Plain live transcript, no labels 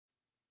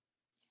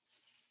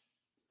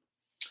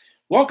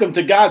Welcome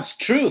to God's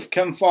Truth.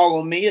 Come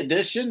follow me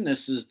edition.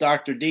 This is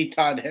Dr. D.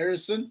 Todd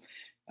Harrison.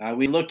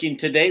 We're looking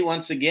today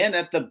once again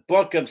at the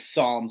book of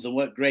Psalms and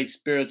what great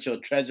spiritual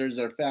treasures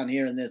are found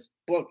here in this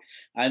book.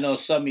 I know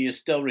some of you are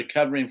still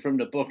recovering from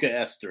the book of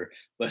Esther,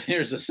 but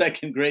here's the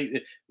second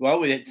great.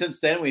 Well, since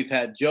then we've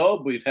had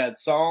Job, we've had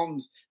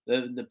Psalms,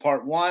 the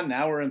part one.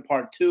 Now we're in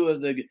part two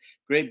of the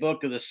great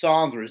book of the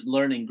Psalms. We're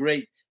learning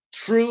great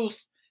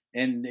truth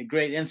and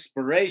great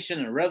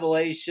inspiration and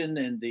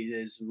revelation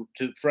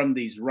from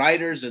these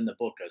writers in the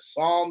book of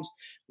Psalms.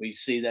 We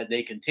see that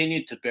they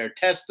continue to bear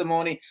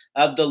testimony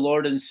of the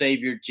Lord and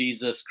Savior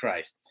Jesus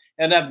Christ.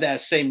 And of that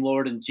same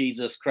Lord and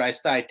Jesus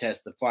Christ, I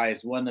testify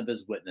as one of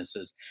his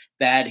witnesses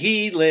that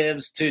he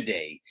lives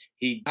today.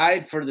 He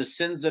died for the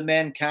sins of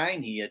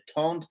mankind. He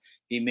atoned.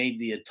 He made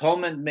the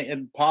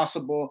atonement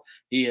possible.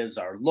 He is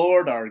our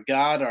Lord, our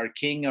God, our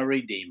King, our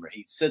Redeemer.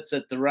 He sits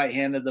at the right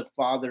hand of the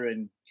Father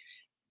in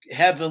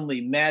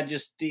heavenly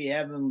majesty,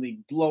 heavenly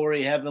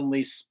glory,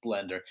 heavenly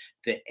splendor.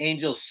 The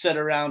angels sit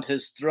around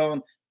his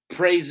throne,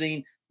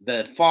 praising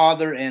the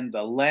Father and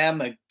the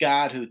Lamb of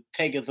God who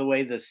taketh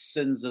away the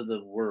sins of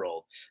the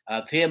world.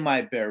 Of him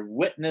I bear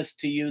witness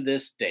to you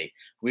this day.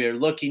 We are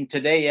looking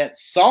today at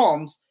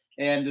Psalms,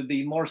 and there'll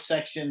be more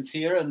sections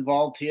here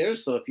involved here.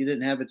 So if you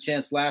didn't have a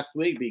chance last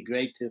week, it'd be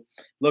great to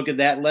look at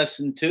that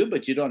lesson too,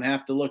 but you don't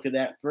have to look at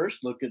that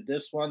first. Look at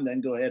this one,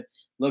 then go ahead,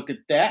 look at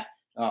that.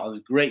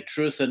 Great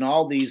truth in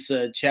all these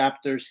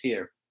chapters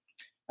here.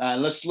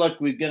 Let's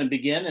look. We're going to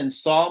begin in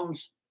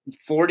Psalms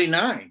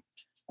 49.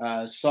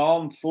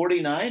 Psalm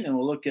 49, and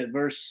we'll look at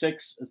verse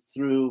 6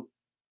 through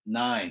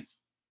 9.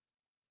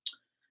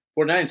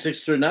 49,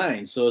 6 through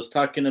 9. So it's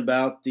talking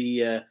about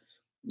the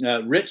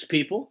rich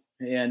people,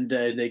 and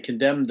they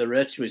condemned the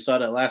rich. We saw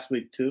that last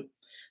week too.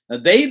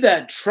 They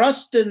that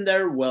trust in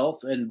their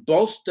wealth and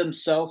boast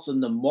themselves in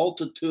the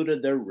multitude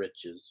of their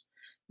riches.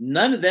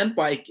 None of them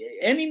by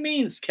any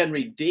means can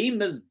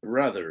redeem his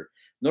brother,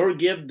 nor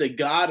give to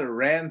God a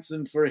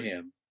ransom for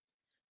him.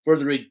 For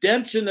the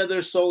redemption of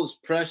their soul is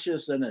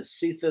precious, and it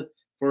ceaseth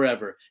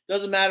forever.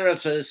 Doesn't matter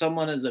if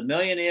someone is a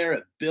millionaire,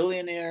 a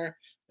billionaire,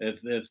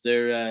 if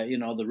they're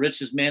the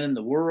richest man in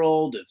the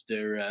world, if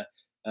they're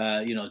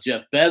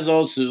Jeff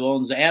Bezos who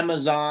owns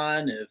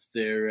Amazon, if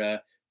they're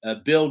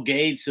Bill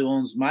Gates who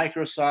owns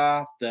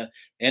Microsoft,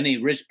 any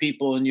rich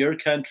people in your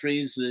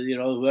countries,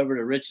 whoever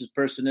the richest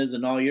person is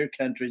in all your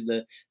countries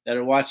that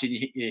are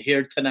watching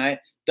here tonight,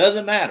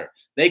 doesn't matter.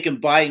 They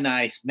can buy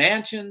nice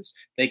mansions.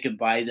 They can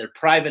buy their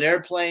private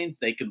airplanes.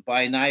 They can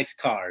buy nice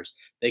cars.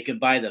 They can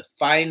buy the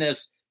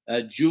finest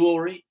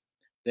jewelry.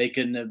 They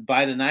can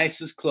buy the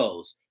nicest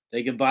clothes.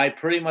 They can buy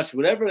pretty much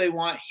whatever they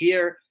want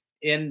here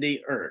in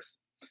the earth.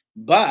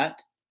 But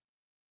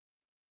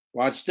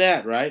watch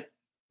that, right?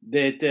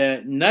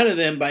 That none of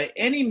them by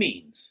any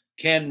means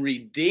can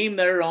redeem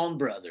their own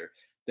brother.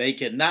 They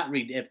cannot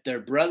if their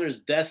brother's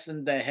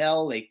destined to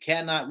hell, they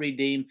cannot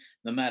redeem,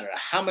 no matter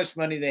how much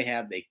money they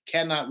have, they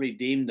cannot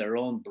redeem their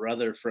own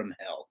brother from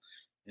hell.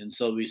 And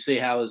so we see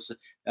how it's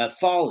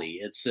folly.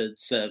 It's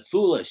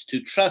foolish to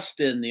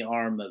trust in the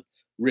arm of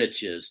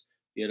riches.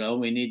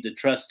 We need to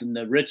trust in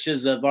the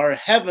riches of our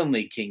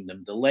heavenly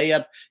kingdom, to lay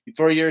up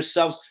for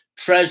yourselves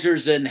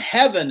treasures in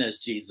heaven, as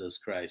Jesus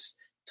Christ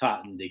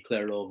taught and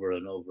declared over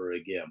and over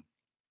again.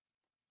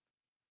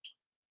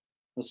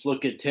 Let's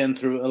look at 10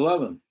 through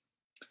 11.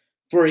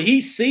 For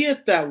he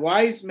seeth that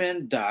wise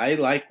men die,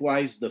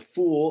 likewise the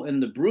fool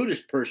and the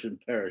brutish person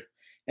perish,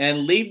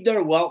 and leave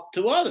their wealth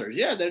to others.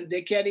 Yeah,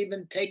 they can't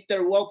even take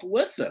their wealth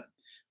with them.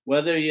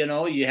 Whether,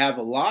 you have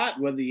a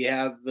lot, whether you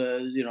have,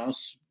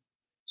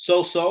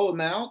 so-so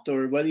amount,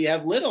 or whether you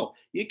have little.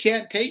 You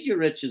can't take your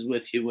riches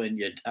with you when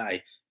you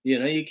die.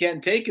 You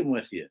can't take them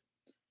with you.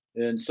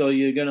 And so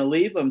you're going to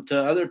leave them to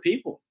other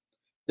people.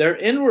 Their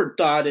inward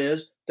thought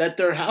is that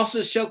their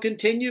houses shall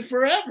continue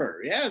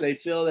forever. Yeah, they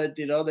feel that,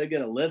 they're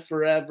going to live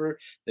forever.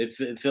 They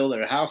feel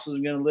their houses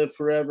are going to live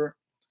forever.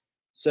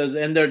 It says,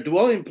 and their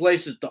dwelling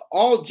places to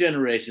all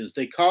generations.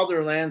 They call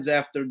their lands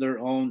after their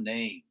own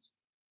names.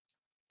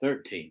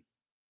 13.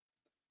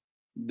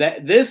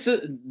 That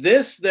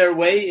this their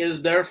way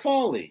is their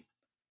folly,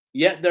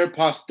 yet their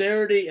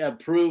posterity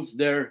approves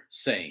their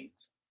sayings.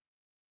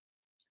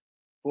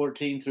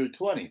 14 through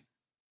 20.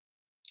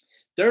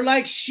 They're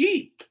like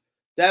sheep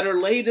that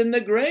are laid in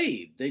the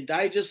grave. They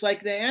die just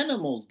like the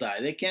animals die.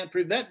 They can't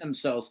prevent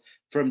themselves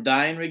from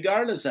dying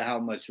regardless of how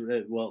much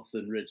wealth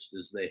and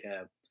riches they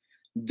have.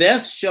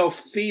 Death shall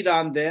feed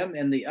on them,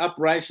 and the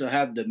upright shall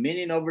have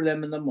dominion over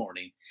them in the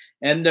morning.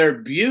 And their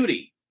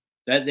beauty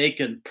that they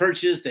can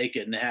purchase, they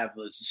can have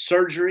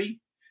surgery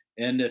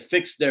and to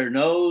fix their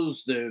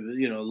nose, their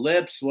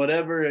lips,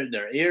 whatever,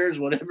 their ears,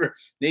 whatever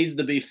needs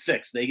to be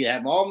fixed. They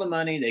have all the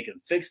money, they can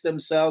fix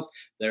themselves.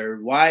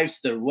 Their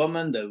wives, the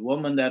woman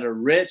that are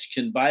rich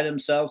can buy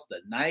themselves the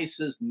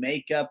nicest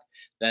makeup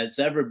that's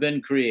ever been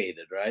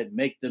created, right?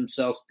 Make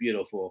themselves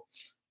beautiful.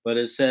 But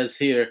it says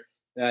here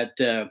that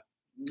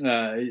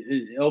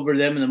over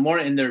them in the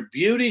morning, and their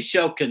beauty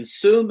shall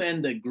consume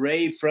in the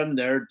grave from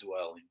their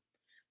dwelling.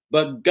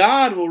 But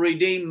God will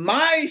redeem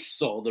my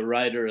soul, the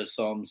writer of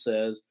Psalms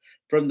says,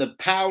 from the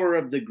power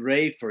of the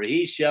grave, for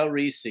he shall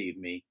receive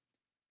me.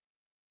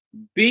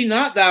 Be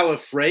not thou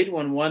afraid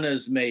when one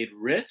is made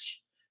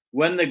rich,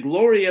 when the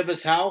glory of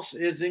his house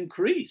is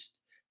increased.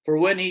 For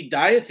when he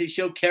dieth, he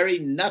shall carry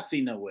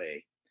nothing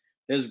away.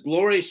 His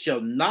glory shall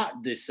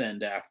not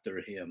descend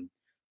after him.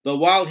 Though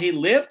while he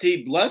lived,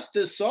 he blessed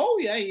his soul.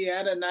 Yeah, he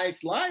had a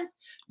nice life.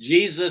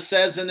 Jesus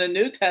says in the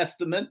New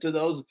Testament to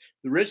those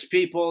rich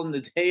people in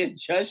the day of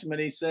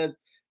judgment, he says,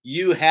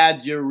 you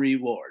had your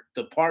reward.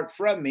 Depart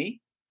from me.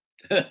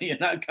 You're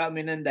not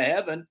coming into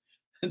heaven.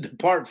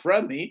 Depart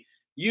from me.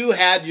 You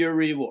had your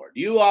reward.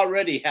 You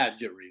already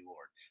had your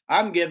reward.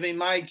 I'm giving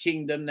my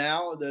kingdom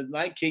now,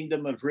 my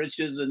kingdom of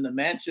riches and the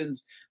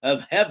mansions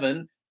of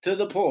heaven to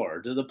the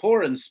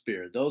poor in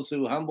spirit, those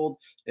who humbled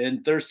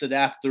and thirsted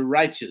after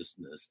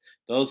righteousness,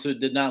 those who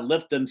did not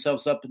lift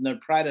themselves up in their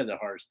pride of their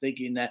hearts,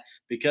 thinking that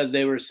because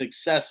they were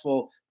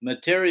successful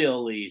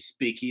materially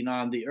speaking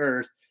on the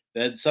earth,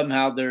 that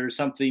somehow there's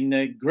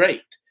something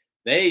great.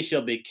 They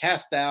shall be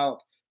cast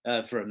out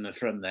from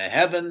the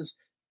heavens.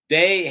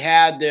 They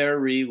had their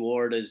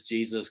reward, as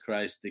Jesus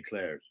Christ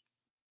declares.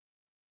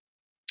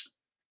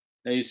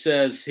 He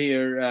says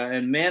here,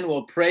 and men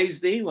will praise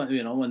thee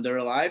when they're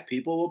alive.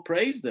 People will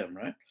praise them,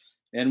 right?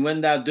 And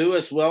when thou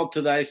doest well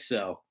to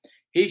thyself,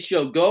 he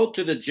shall go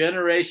to the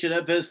generation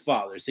of his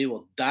fathers. He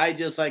will die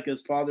just like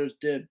his fathers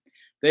did.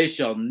 They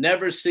shall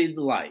never see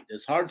the light.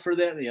 It's hard for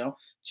them,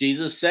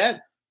 Jesus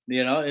said,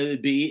 it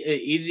would be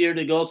easier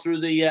to go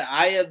through the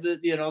eye of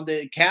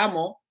the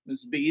camel. It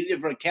would be easier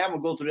for a camel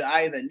to go through the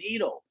eye of a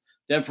needle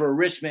than for a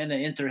rich man to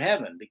enter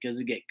heaven, because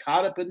they get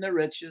caught up in their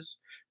riches.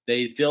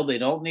 They feel they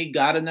don't need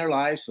God in their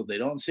lives, so they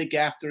don't seek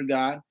after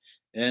God,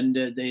 and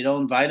they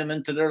don't invite him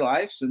into their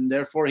lives, and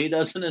therefore he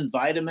doesn't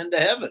invite them into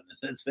heaven.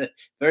 It's a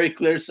very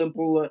clear,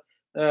 simple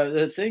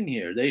thing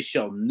here. They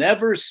shall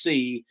never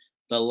see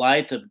the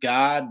light of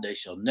God. They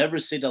shall never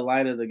see the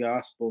light of the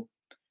gospel.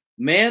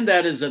 Man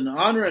that is in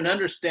honor and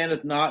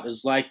understandeth not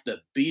is like the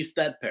beast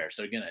that perish.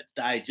 They're going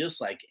to die just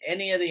like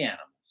any of the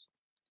animals.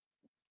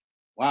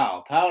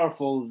 Wow,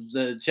 powerful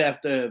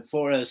chapter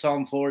 4,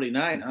 Psalm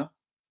 49, huh?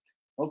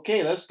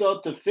 Okay, let's go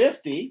to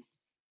 50,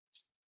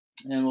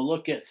 and we'll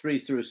look at 3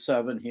 through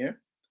 7 here.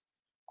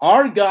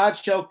 Our God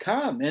shall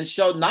come and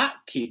shall not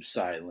keep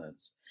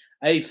silence.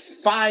 A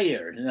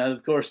fire, and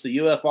of course the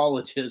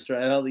ufologists,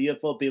 right? All the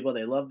UFO people,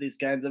 they love these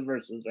kinds of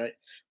verses, right?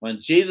 When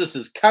Jesus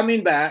is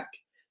coming back,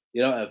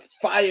 a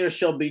fire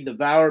shall be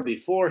devoured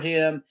before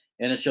him,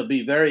 and it shall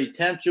be very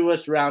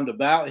tempestuous round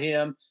about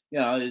him.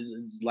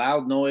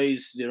 Loud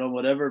noise,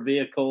 whatever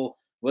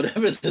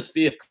this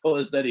vehicle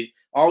is that he's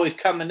always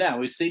coming down.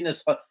 We've seen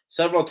this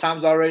several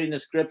times already in the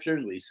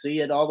scriptures. We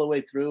see it all the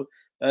way through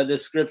the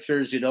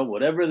scriptures,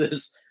 whatever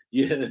this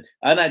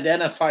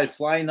unidentified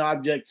flying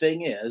object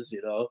thing is,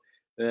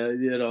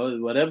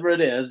 whatever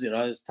it is,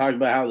 it's talking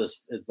about how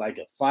this is like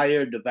a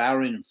fire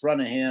devouring in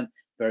front of him,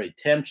 very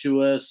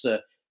tempestuous,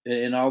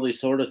 and all these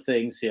sort of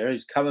things here.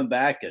 He's coming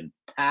back in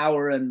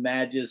power and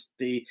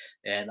majesty,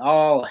 and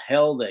all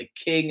hail the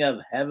King of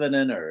heaven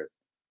and earth.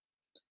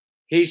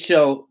 He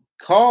shall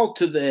call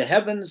to the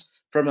heavens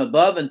from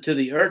above and to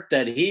the earth,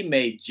 that he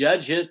may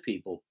judge his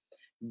people.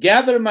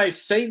 Gather my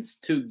saints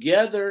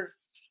together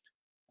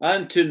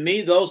unto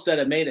me, those that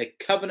have made a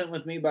covenant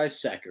with me by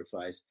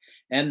sacrifice.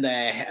 And the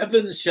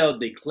heavens shall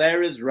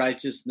declare his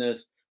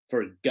righteousness,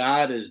 for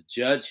God is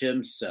judge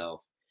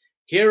himself.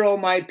 Hear, O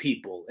my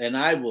people, and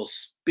I will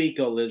speak,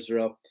 O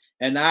Israel,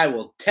 and I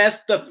will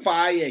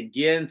testify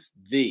against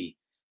thee.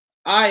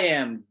 I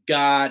am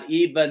God,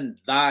 even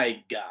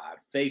thy God.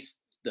 Face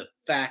the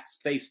facts,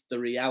 face the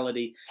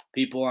reality.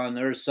 People on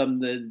earth,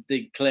 some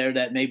declare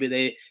that maybe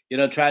they,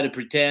 try to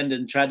pretend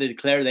and try to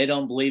declare they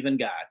don't believe in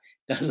God.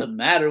 Doesn't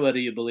matter whether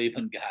you believe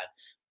in God.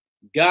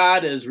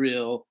 God is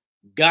real.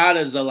 God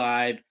is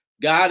alive.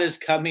 God is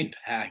coming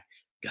back.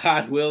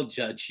 God will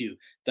judge you.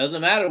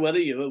 Doesn't matter what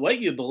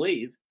you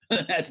believe.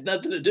 Has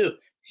nothing to do.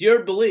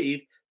 Your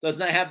belief does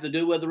not have to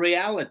do with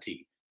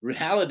reality.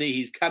 Reality,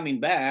 he's coming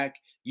back.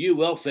 You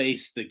will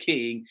face the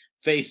King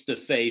face to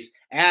face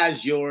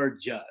as your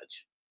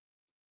judge.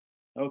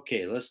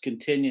 Okay, let's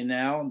continue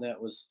now.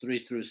 That was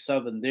 3 through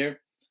 7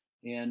 there.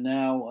 And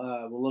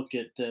now we'll look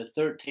at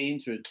 13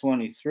 through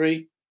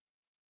 23.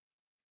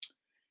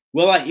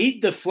 Will I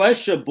eat the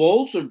flesh of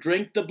bulls or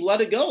drink the blood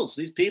of goats?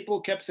 These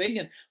people kept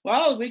thinking,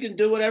 well, we can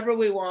do whatever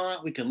we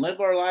want. We can live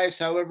our lives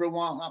however we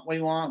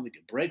want. We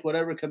can break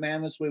whatever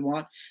commandments we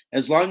want.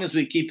 As long as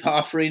we keep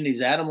offering these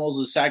animals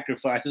as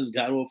sacrifices,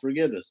 God will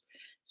forgive us.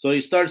 So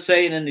he starts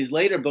saying in these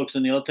later books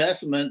in the Old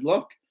Testament,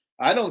 look,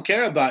 I don't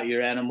care about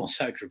your animal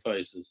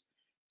sacrifices.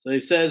 So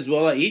he says,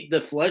 will I eat the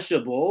flesh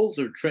of bulls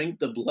or drink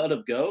the blood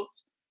of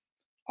goats?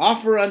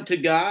 Offer unto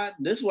God,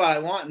 this is what I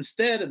want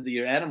instead of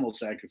your animal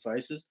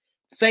sacrifices,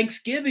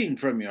 thanksgiving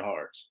from your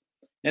hearts,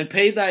 and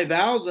pay thy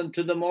vows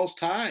unto the Most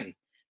High,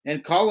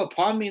 and call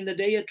upon me in the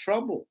day of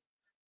trouble.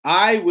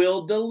 I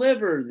will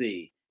deliver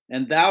thee,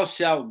 and thou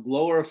shalt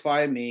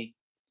glorify me.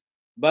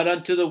 But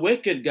unto the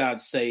wicked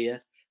God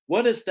saith,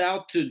 What hast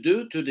thou to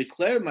do to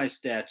declare my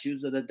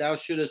statutes, that thou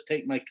shouldest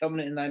take my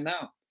covenant in thy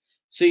mouth?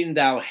 Seeing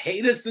thou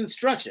hatest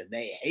instruction.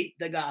 They hate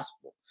the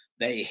gospel.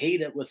 They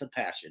hate it with a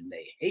passion.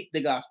 They hate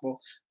the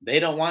gospel. They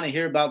don't want to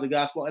hear about the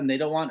gospel, and they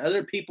don't want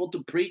other people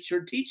to preach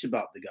or teach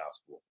about the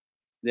gospel.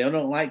 They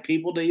don't like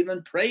people to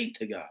even pray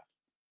to God.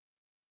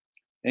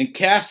 And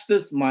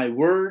casteth my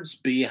words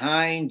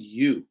behind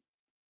you.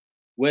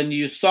 When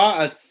you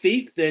saw a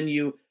thief, then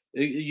you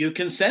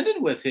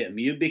consented with him.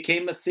 You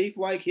became a thief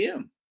like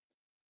him.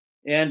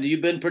 And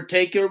you've been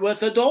partaker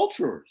with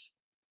adulterers,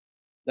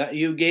 that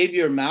you gave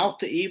your mouth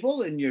to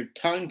evil and your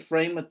tongue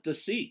frameth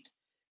deceit.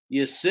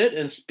 You sit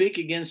and speak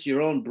against your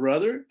own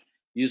brother.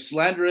 You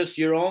slanderous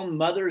your own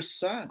mother's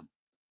son.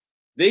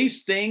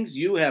 These things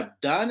you have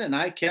done, and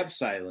I kept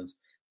silence,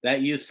 that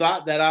you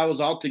thought that I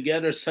was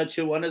altogether such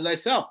a one as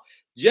thyself.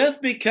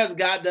 Just because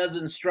God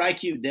doesn't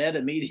strike you dead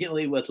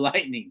immediately with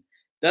lightning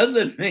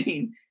doesn't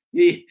mean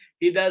he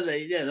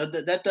doesn't.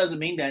 That doesn't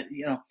mean that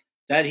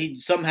that he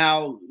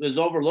somehow is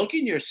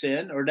overlooking your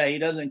sin, or that he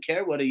doesn't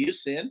care whether you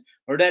sin,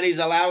 or that he's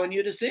allowing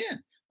you to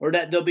sin, or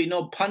that there'll be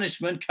no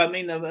punishment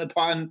coming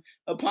upon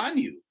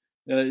you.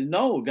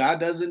 No, God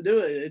doesn't do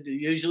it. It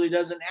usually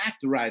doesn't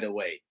act right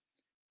away.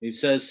 He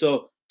says,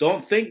 so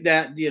don't think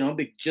that,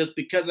 just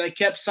because I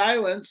kept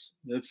silence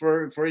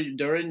for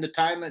during the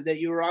time that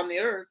you were on the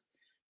earth,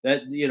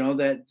 that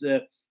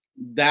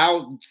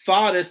thou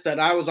thoughtest that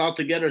I was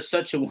altogether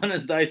such a one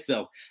as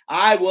thyself.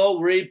 I will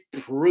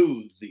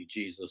reprove thee,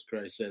 Jesus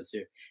Christ says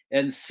here,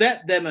 and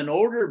set them in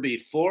order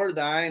before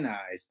thine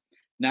eyes.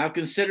 Now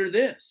consider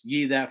this,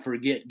 ye that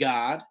forget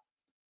God,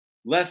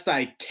 lest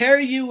I tear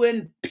you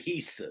in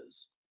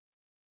pieces,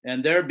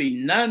 and there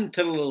be none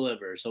to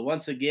deliver. So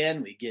once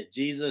again, we get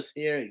Jesus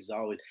here. He's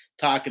always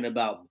talking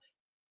about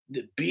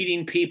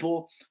beating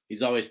people.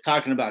 He's always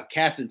talking about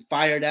casting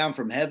fire down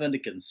from heaven to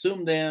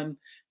consume them.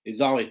 He's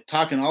always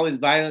talking all these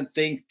violent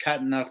things,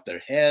 cutting off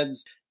their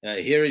heads.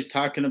 Here he's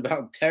talking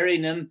about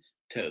tearing them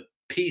to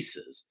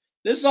pieces.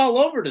 This is all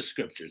over the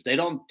scriptures. They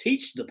don't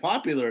teach the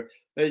popular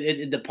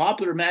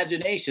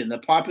imagination, the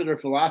popular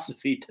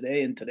philosophy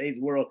today in today's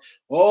world.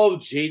 Oh,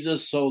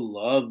 Jesus so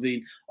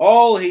loving.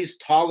 Oh, he's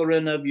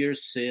tolerant of your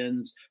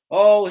sins.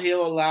 Oh,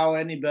 he'll allow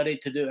anybody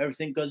to do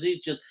everything because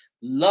he's just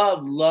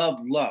love, love,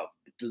 love.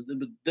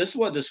 This is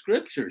what the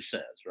scripture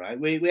says, right?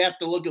 We have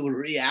to look at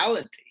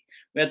reality.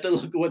 We have to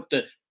look at what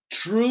the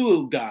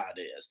true God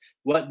is,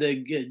 what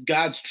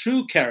God's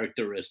true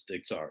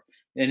characteristics are.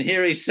 And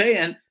here he's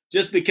saying,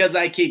 just because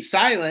I keep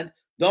silent,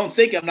 don't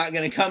think I'm not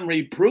going to come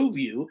reprove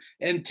you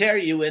and tear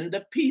you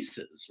into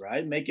pieces,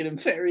 right? Making him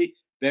very,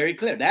 very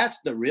clear. That's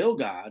the real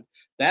God.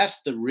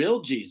 That's the real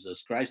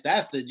Jesus Christ.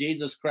 That's the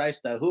Jesus Christ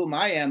to whom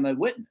I am a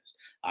witness.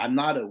 I'm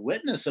not a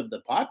witness of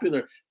the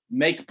popular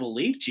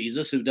make-believe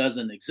Jesus who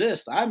doesn't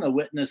exist. I'm a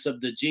witness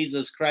of the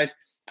Jesus Christ,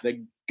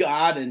 the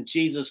God and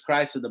Jesus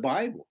Christ of the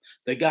Bible,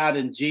 the God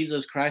and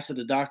Jesus Christ of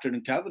the Doctrine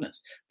and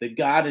Covenants, the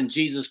God and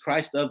Jesus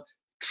Christ of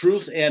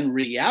truth and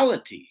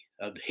reality.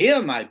 Of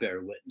him I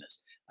bear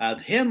witness.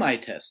 Of him I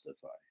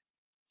testify.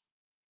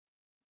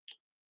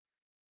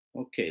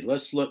 Okay,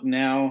 let's look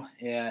now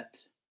at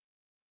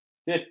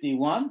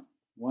 51,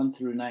 1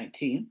 through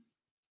 19.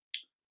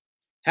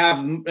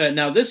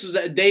 Now this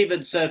is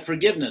David's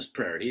forgiveness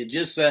prayer. He had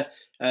just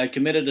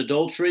committed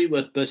adultery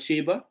with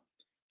Bathsheba.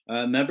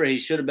 Remember, he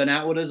should have been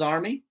out with his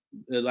army,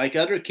 like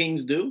other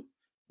kings do.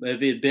 If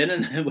he had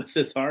been with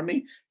his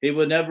army, he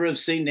would never have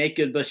seen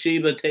naked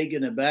Bathsheba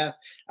taking a bath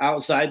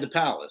outside the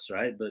palace,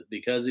 right? But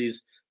because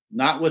he's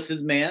not with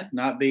his man,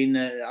 not being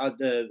a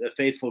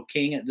faithful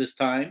king at this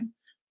time,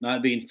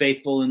 not being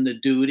faithful in the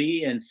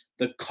duty and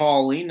the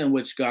calling in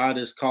which God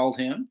has called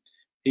him,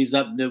 he's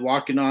up there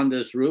walking on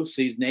this roof,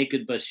 sees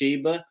naked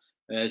Bathsheba,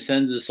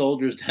 sends the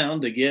soldiers down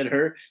to get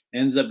her,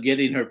 ends up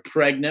getting her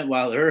pregnant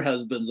while her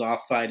husband's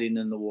off fighting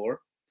in the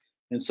war.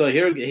 And so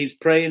here he's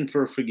praying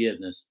for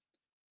forgiveness.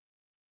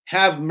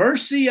 Have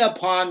mercy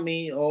upon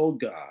me, O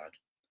God,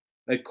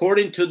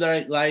 according to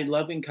thy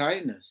loving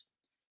kindness.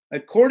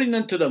 According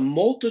unto the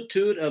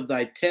multitude of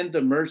thy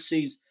tender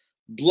mercies,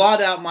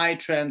 blot out my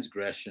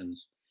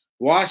transgressions.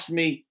 Wash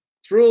me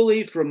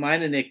thoroughly from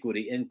mine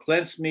iniquity, and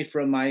cleanse me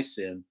from my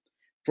sin.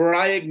 For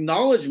I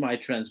acknowledge my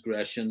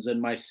transgressions,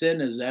 and my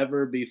sin is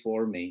ever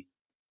before me.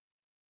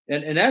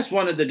 And that's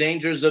one of the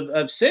dangers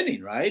of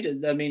sinning, right?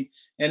 I mean,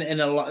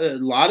 and a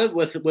lot of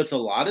with a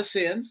lot of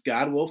sins,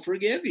 God will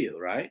forgive you,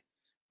 right?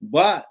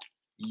 But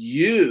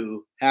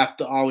you have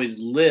to always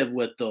live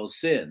with those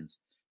sins.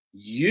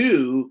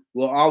 You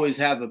will always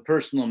have a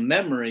personal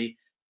memory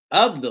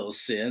of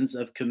those sins,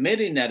 of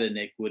committing that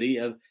iniquity,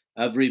 of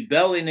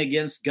rebelling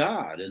against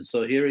God. And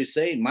so here he's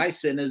saying, my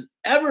sin is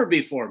ever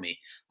before me.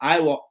 I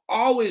will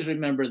always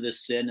remember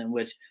this sin in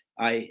which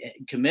I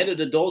committed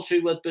adultery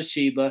with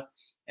Bathsheba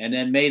and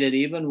then made it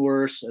even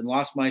worse and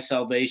lost my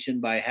salvation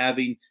by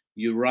having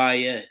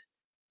Uriah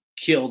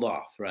killed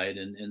off, right,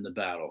 in the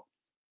battle.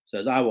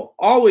 Says, I will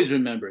always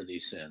remember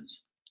these sins.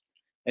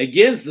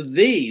 Against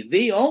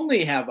thee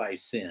only have I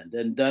sinned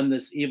and done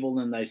this evil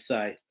in thy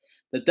sight,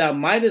 that thou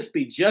mightest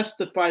be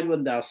justified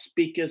when thou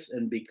speakest,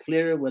 and be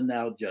clear when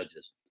thou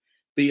judgest.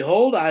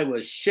 Behold, I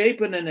was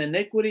shapen in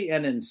iniquity,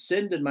 and in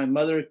sin did my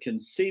mother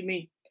conceive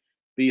me.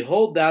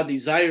 Behold, thou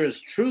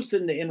desirest truth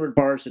in the inward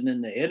parts, and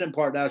in the hidden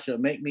part thou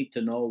shalt make me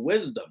to know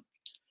wisdom.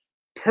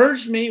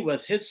 Purge me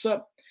with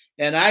hyssop,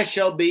 and I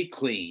shall be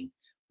clean.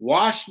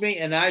 Wash me,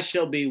 and I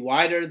shall be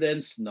whiter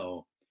than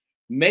snow.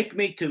 Make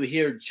me to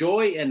hear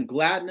joy and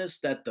gladness,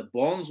 that the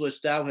bones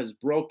which thou hast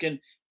broken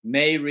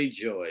may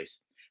rejoice.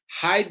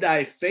 Hide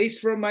thy face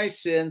from my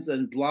sins,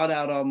 and blot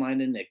out all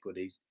mine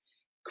iniquities.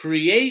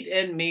 Create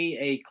in me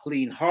a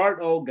clean heart,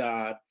 O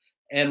God,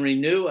 and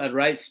renew a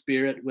right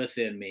spirit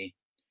within me.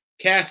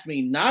 Cast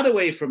me not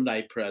away from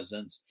thy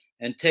presence,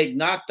 and take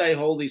not thy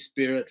Holy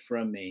Spirit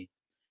from me.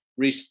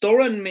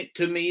 Restore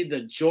to me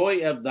the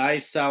joy of thy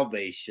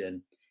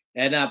salvation,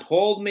 and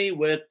uphold me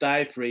with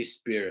thy free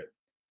spirit.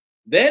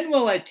 Then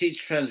will I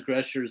teach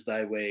transgressors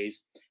thy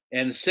ways,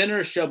 and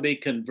sinners shall be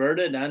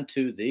converted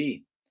unto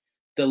thee.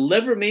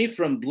 Deliver me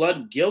from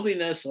blood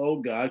guiltiness, O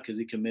God, because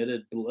he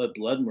committed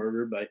blood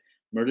murder by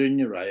murdering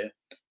Uriah.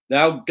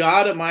 Thou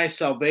God of my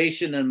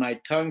salvation, and my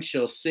tongue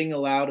shall sing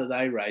aloud of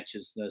thy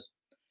righteousness.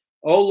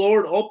 O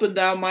Lord, open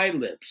thou my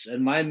lips,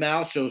 and my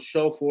mouth shall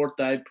show forth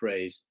thy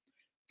praise.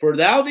 For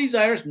thou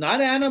desirest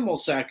not animal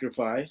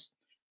sacrifice,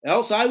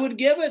 else I would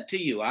give it to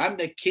you. I'm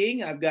the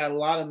king. I've got a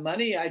lot of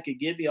money. I could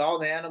give you all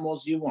the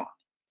animals you want.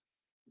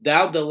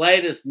 Thou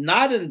delightest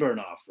not in burnt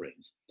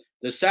offerings.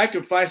 The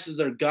sacrifices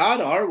of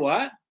God are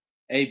what?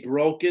 A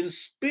broken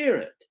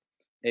spirit,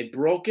 a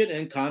broken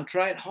and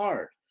contrite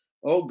heart.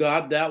 O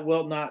God, thou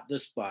wilt not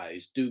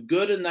despise. Do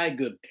good in thy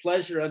good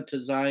pleasure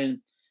unto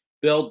Zion.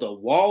 Build the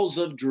walls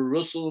of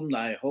Jerusalem,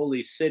 thy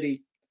holy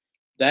city.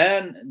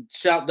 Then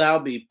shalt thou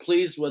be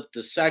pleased with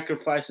the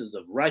sacrifices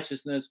of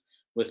righteousness,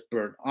 with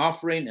burnt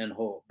offering and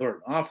whole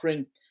burnt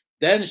offering.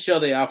 Then shall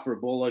they offer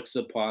bullocks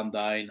upon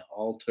thine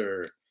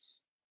altar.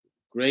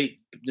 Great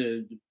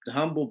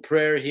humble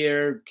prayer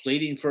here,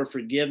 pleading for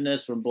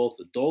forgiveness from both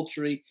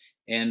adultery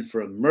and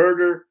from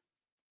murder.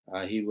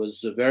 He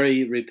was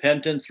very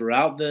repentant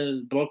throughout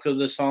the book of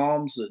the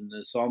Psalms and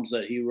the Psalms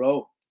that he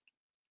wrote.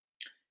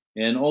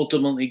 And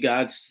ultimately,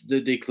 God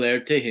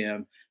declared to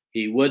him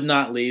he would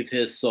not leave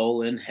his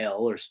soul in hell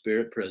or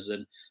spirit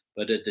prison,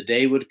 but that the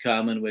day would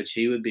come in which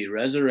he would be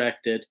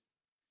resurrected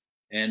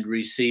and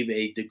receive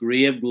a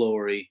degree of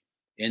glory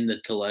in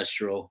the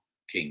celestial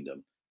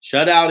kingdom.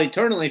 Shut out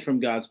eternally from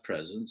God's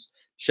presence,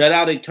 shut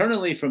out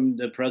eternally from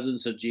the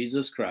presence of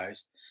Jesus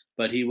Christ,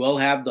 but he will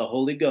have the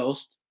Holy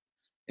Ghost,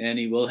 and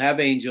he will have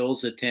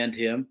angels attend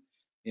him,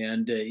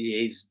 and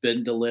he's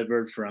been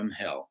delivered from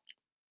hell.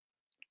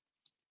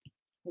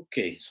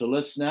 Okay, so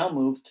let's now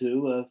move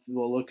to,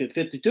 we'll look at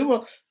 52.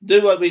 We'll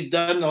do what we've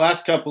done the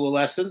last couple of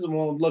lessons, and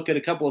we'll look at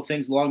a couple of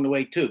things along the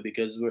way too,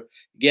 because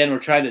we're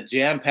trying to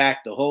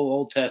jam-pack the whole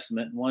Old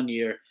Testament in 1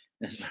 year.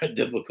 It's very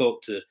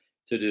difficult to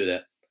do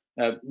that.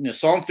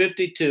 Psalm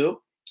 52,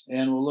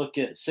 and we'll look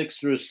at 6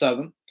 through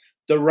 7.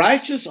 The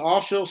righteous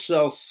also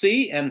shall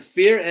see and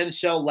fear and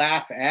shall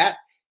laugh at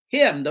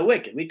him, the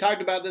wicked. We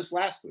talked about this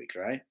last week,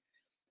 right?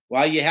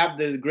 While you have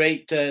the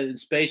great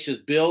spacious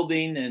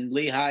building and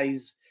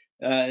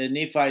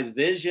Nephi's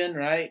vision,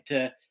 right?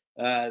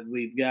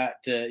 We've got,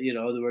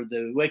 where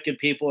the wicked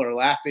people are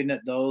laughing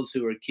at those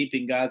who are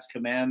keeping God's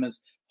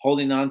commandments,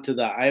 holding on to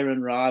the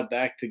iron rod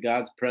back to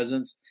God's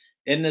presence.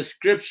 In the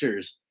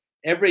scriptures,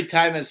 every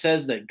time it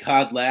says that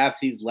God laughs,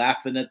 he's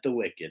laughing at the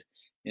wicked.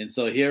 And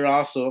so here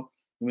also,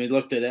 we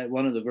looked at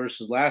one of the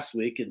verses last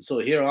week, and so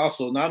here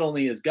also, not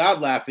only is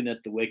God laughing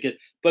at the wicked,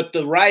 but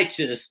the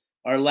righteous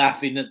are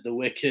laughing at the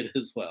wicked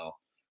as well.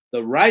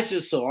 The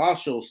righteous shall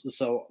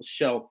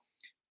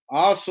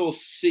also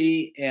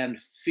see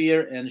and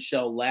fear and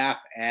shall laugh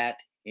at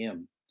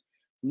him.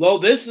 Lo,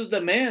 this is the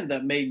man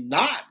that made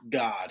not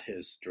God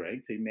his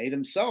strength. He made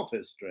himself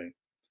his strength,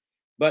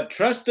 but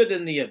trusted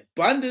in the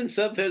abundance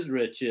of his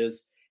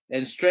riches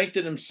and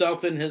strengthened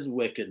himself in his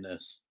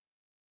wickedness.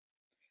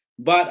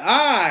 But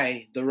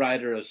I, the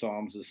writer of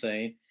Psalms is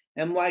saying,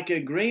 am like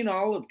a green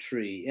olive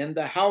tree in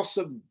the house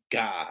of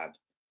God.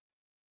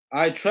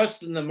 I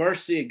trust in the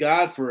mercy of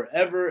God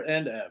forever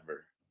and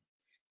ever.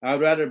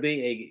 I'd rather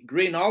be a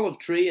green olive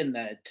tree in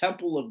the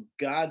temple of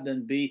God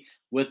than be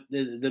with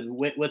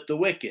the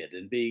wicked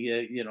and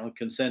be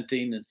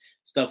consenting and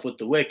stuff with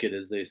the wicked,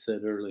 as they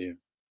said earlier.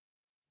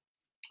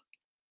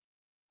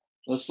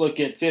 Let's look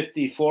at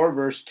 54,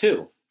 verse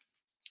 2.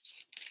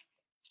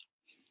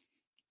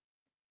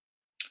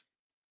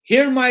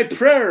 Hear my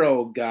prayer,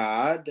 O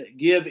God.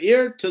 Give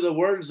ear to the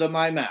words of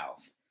my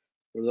mouth.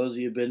 For those of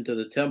you who've been to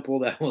the temple,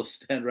 that will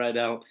stand right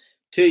out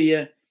to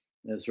you.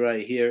 That's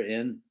right here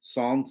in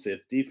Psalm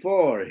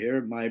 54.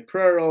 Hear my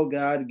prayer, O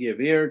God.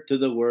 Give ear to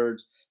the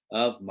words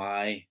of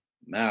my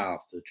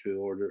mouth. The true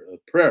order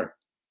of prayer.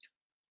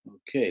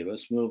 Okay,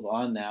 let's move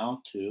on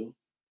now to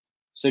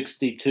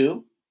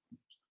 62,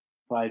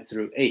 5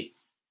 through 8.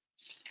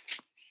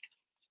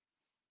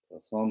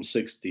 So Psalm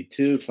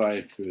 62,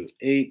 5 through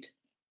 8.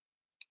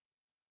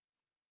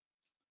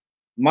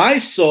 My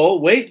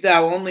soul, wait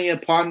thou only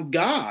upon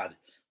God,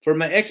 For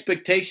my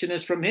expectation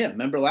is from him.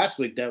 Remember last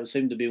week, that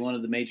seemed to be one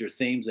of the major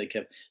themes. They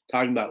kept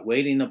talking about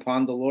waiting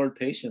upon the Lord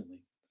patiently.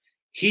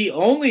 He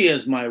only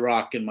is my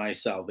rock and my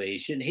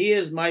salvation. He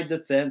is my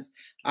defense.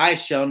 I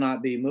shall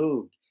not be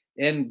moved.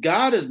 And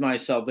God is my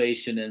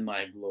salvation and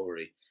my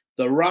glory.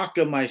 The rock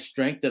of my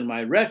strength and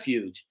my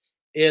refuge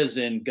is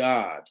in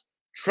God.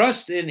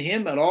 Trust in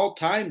him at all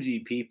times, ye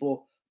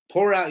people.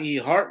 Pour out ye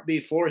heart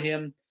before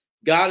him.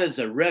 God is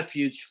a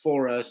refuge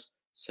for us.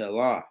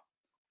 Selah.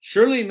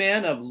 Surely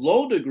men of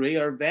low degree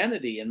are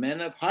vanity, and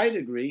men of high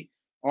degree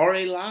are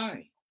a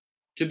lie.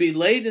 To be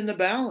laid in the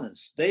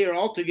balance, they are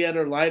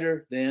altogether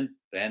lighter than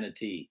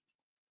vanity.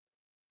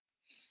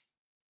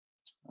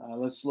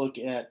 Let's look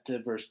at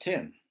verse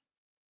 10.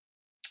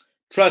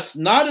 Trust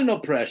not in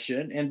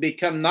oppression, and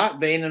become not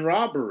vain in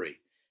robbery.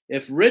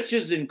 If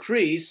riches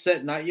increase,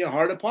 set not your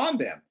heart upon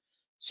them.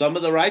 Some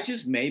of the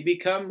righteous may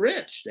become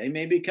rich. They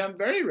may become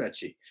very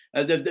rich,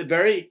 they're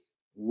very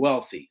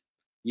wealthy.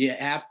 You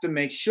have to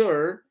make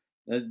sure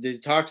that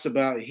it talks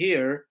about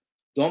here,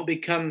 don't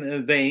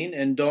become vain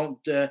and don't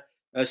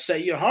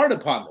set your heart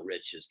upon the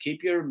riches.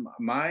 Keep your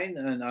mind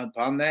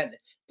upon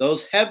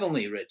those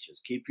heavenly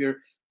riches. Keep your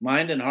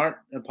mind and heart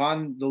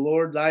upon the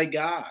Lord thy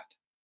God.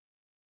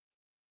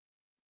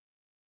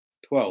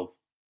 12.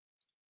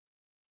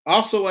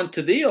 Also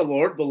unto thee, O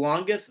Lord,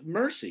 belongeth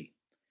mercy,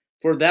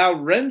 for thou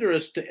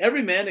renderest to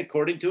every man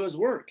according to his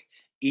work.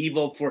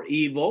 Evil for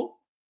evil,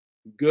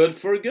 good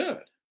for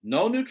good.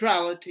 No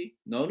neutrality.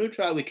 No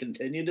neutrality. We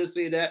continue to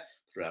see that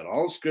throughout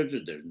all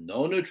Scripture. There's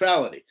no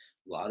neutrality.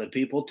 A lot of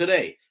people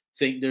today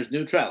think there's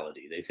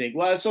neutrality. They think,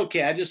 well, it's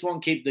okay. I just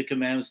won't keep the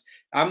commandments.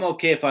 I'm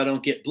okay if I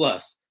don't get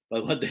blessed.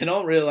 But what they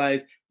don't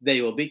realize,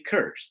 they will be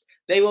cursed.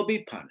 They will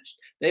be punished.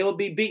 They will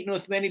be beaten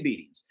with many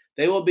beatings.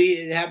 They will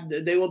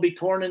be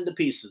torn into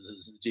pieces,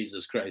 as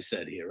Jesus Christ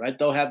said here, right?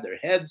 They'll have their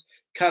heads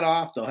cut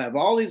off. They'll have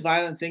all these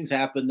violent things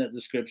happen that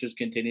the Scriptures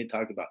continue to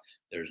talk about.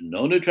 There's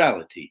no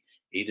neutrality.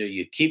 Either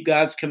you keep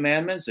God's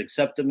commandments,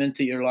 accept them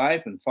into your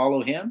life, and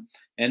follow him,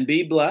 and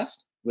be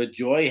blessed with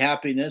joy,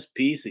 happiness,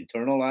 peace,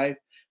 eternal life,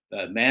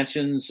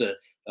 mansions,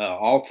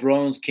 all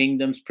thrones,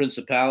 kingdoms,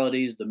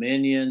 principalities,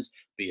 dominions,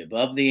 be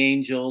above the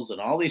angels, and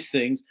all these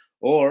things,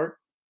 or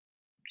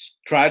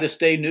try to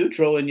stay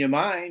neutral in your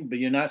mind, but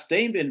you're not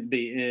staying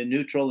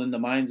neutral in the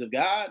minds of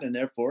God, and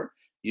therefore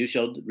you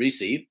shall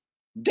receive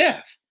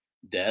death.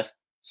 Death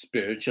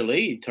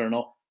spiritually,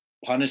 eternal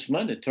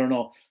punishment,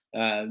 eternal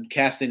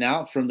casting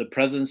out from the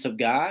presence of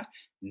God,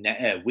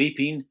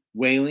 weeping,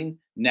 wailing,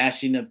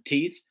 gnashing of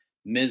teeth,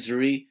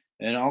 misery,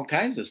 and all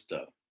kinds of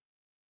stuff.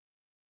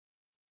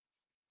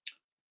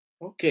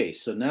 Okay,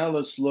 so now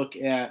let's look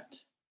at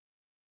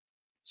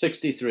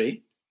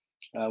 63,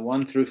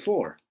 1 through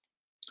 4.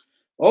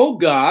 O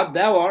God,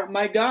 thou art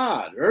my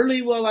God.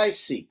 Early will I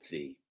seek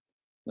thee.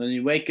 When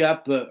you wake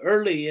up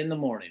early in the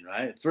morning,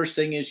 right? First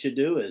thing you should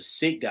do is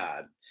seek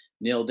God.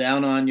 Kneel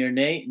down on your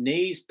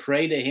knees,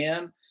 pray to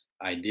him.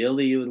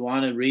 Ideally, you would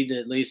want to read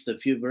at least a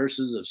few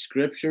verses of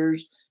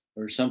scriptures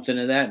or something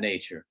of that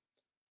nature.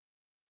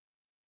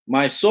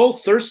 My soul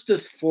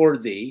thirsteth for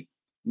thee.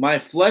 My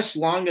flesh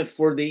longeth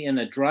for thee in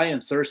a dry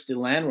and thirsty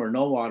land where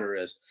no water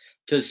is,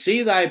 to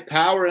see thy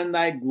power and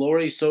thy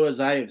glory, so as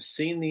I have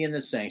seen thee in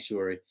the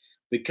sanctuary.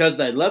 Because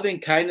thy loving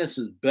kindness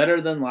is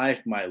better than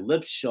life, my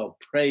lips shall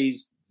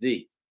praise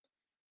thee.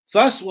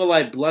 Thus will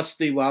I bless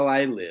thee while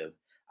I live.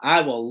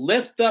 I will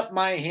lift up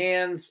my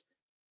hands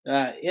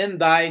in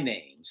thy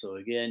name. So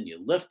again,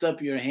 you lift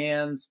up your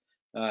hands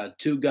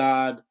to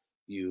God.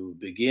 You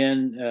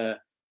begin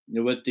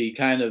with the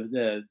kind of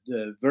the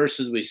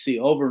verses we see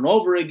over and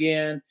over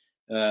again.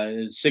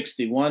 In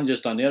 61,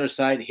 just on the other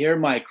side, hear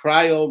my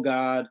cry, O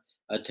God,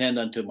 attend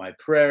unto my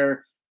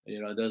prayer. It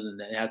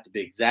doesn't have to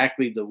be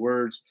exactly the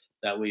words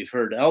that we've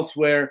heard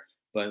elsewhere,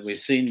 but we've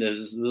seen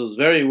those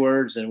very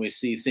words, and we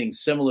see things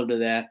similar to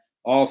that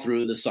all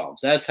through the Psalms.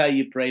 That's how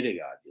you pray to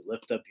God. You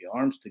lift up your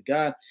arms to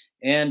God,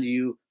 and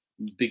you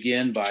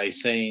begin by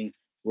saying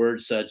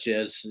words such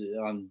as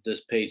on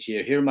this page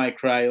here, hear my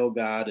cry, O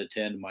God,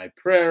 attend my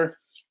prayer.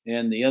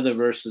 And the other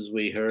verses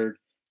we heard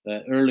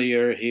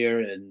earlier here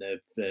in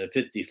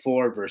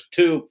 54, verse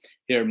 2,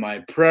 hear my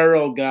prayer,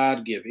 O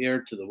God, give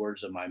ear to the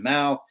words of my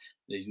mouth.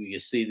 You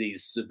see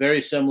these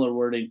very similar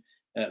wording,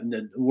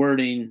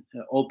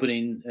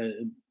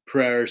 opening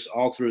prayers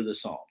all through the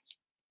Psalms.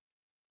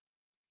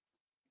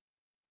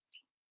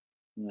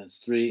 And that's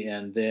 3.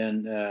 And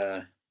then,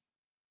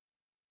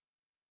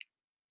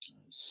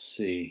 let's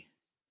see.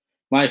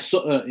 My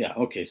soul,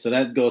 okay, so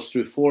that goes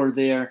through 4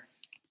 there.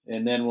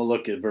 And then we'll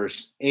look at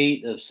verse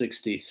 8 of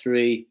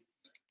 63.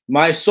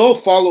 My soul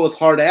followeth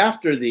hard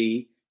after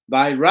thee,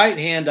 thy right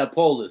hand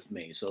upholdeth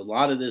me. So a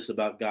lot of this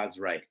about God's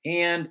right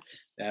hand.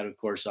 That, of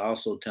course,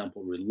 also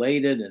temple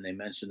related, and they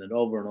mention it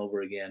over and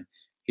over again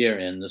here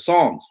in the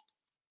Psalms.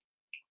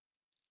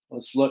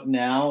 Let's look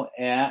now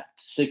at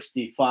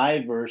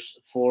 65, verse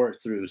 4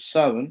 through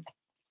 7.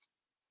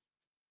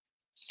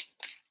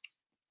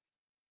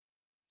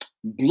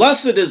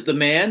 Blessed is the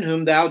man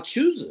whom thou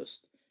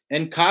choosest,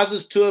 and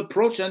causest to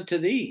approach unto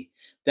thee,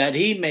 that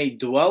he may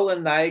dwell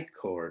in thy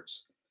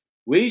courts.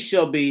 we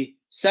shall be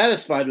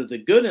satisfied with the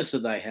goodness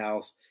of thy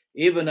house,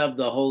 even of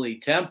the holy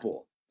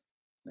temple.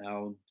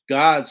 Now,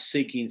 God's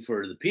seeking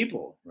for the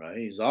people, right?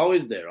 He's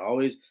always there,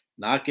 always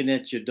knocking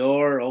at your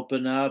door,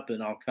 open up,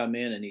 and I'll come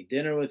in and eat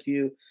dinner with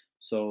you.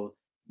 So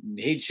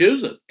he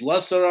chooses.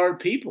 Blessed are our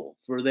people,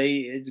 for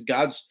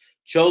God's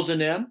chosen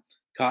them.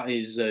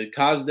 He's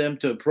caused them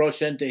to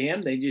approach unto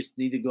him. They just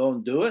need to go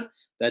and do it,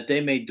 that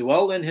they may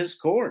dwell in his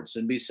courts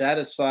and be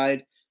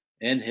satisfied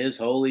in his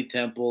holy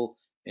temple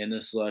in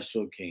the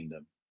celestial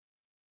kingdom.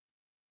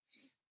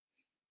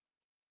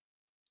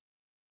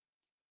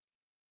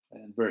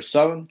 And verse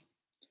 7,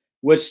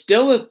 which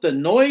stilleth the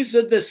noise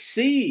of the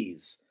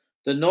seas,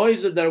 the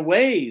noise of their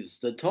waves,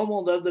 the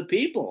tumult of the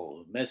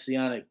people.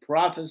 Messianic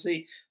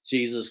prophecy.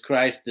 Jesus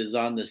Christ is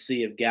on the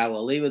Sea of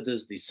Galilee with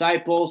his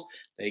disciples.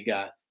 They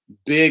got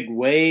big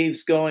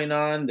waves going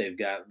on. They've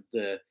got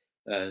the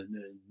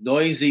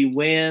noisy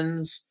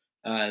winds.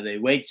 They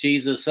wake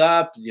Jesus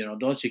up.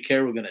 Don't you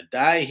care? We're going to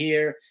die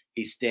here.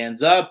 He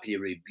stands up. He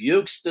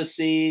rebukes the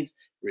seas,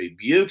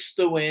 rebukes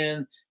the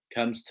wind,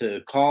 comes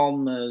to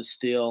calm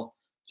still,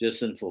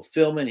 just in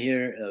fulfillment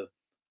here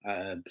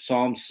of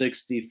Psalm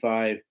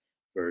 65,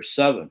 verse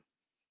 7.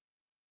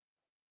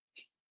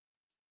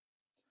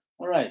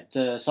 All right,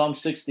 Psalm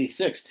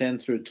 66, 10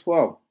 through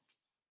 12.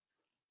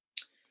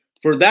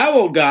 For thou,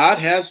 O God,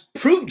 hast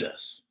proved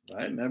us.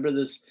 Right? Remember,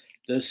 this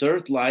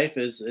earth life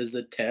is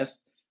a test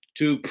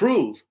to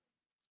prove,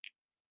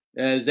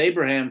 as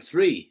Abraham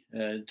 3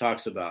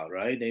 talks about,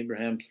 right?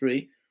 Abraham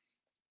 3,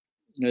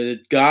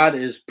 that God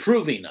is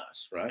proving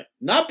us, right?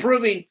 Not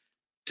proving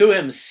to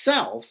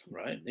himself,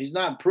 right? He's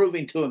not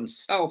proving to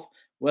himself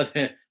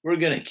whether we're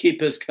going to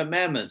keep his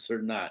commandments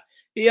or not.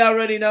 He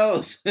already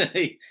knows.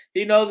 He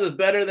knows us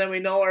better than we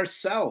know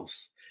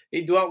ourselves.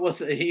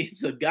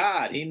 He's a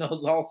God. He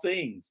knows all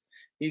things.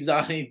 He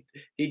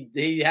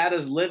had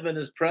us live in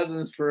his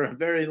presence for a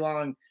very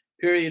long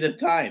period of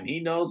time. He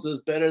knows us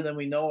better than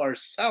we know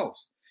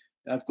ourselves.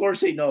 Of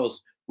course, he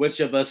knows which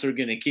of us are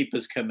going to keep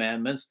his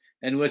commandments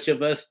and which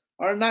of us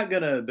are not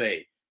going to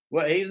obey.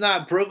 Well, he's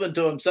not proven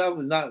to himself.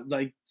 He's not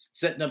like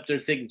sitting up there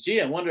thinking, gee,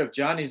 I wonder if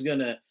Johnny's going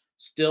to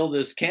steal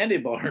this candy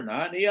bar or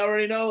not. He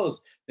already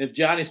knows. If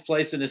Johnny's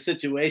placed in a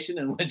situation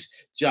in which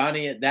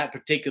Johnny at that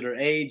particular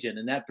age and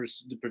in that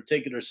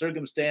particular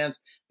circumstance,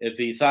 if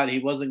he thought he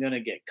wasn't going to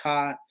get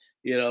caught,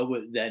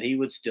 that he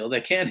would steal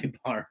that candy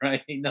bar,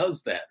 right? He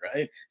knows that,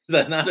 right?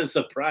 That's not a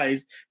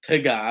surprise to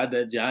God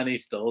that Johnny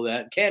stole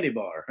that candy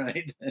bar,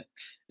 right?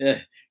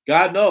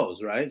 God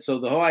knows, right? So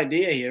the whole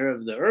idea here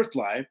of the earth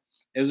life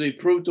is we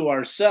prove to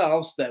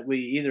ourselves that we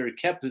either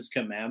kept his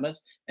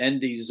commandments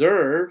and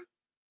deserve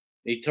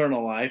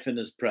eternal life in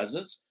his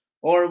presence,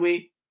 or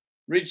we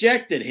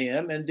rejected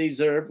him and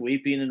deserve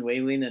weeping and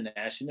wailing and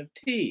gnashing of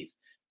teeth.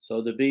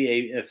 So to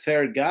be a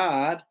fair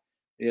God,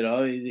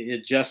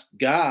 a just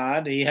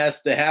God, he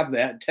has to have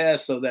that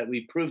test so that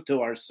we prove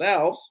to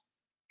ourselves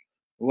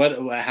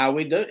how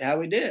we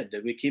did.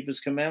 Did we keep his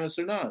commandments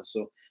or not?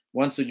 So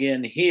once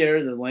again,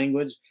 here the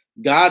language,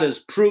 God has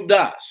proved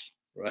us,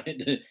 right?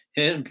 He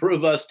didn't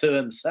prove us to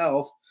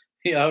himself.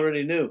 He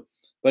already knew,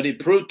 but he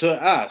proved to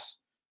us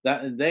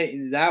that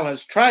thou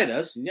hast tried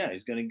us. Yeah,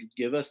 he's going to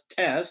give us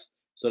tests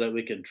so that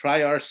we can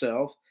try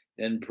ourselves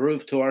and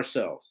prove to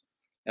ourselves.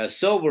 As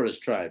silver is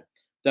tried,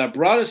 thou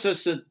broughtest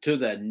us to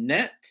the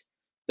net,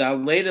 thou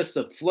laidest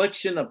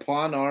affliction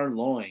upon our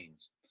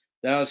loins.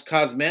 Thou hast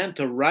caused men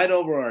to ride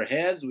over our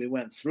heads. We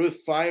went through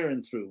fire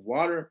and through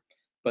water,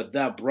 but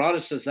thou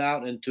broughtest us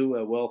out into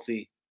a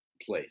wealthy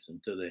place,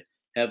 into the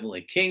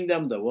heavenly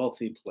kingdom, the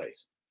wealthy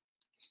place.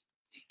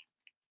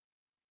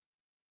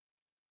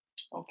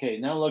 Okay,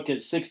 now look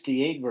at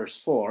 68,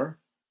 verse 4.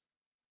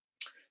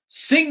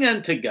 Sing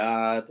unto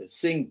God,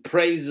 sing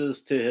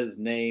praises to his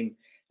name,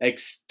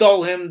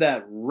 extol him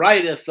that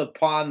rideth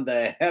upon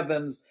the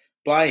heavens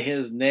by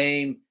his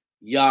name,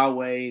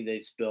 Yahweh.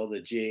 They spell the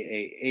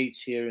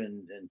J-A-H here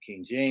in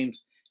King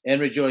James,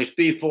 and rejoice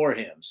before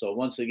him. So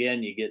once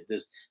again, you get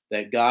this,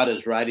 that God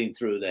is riding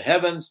through the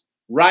heavens,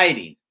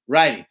 riding,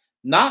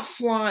 not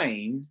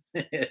flying,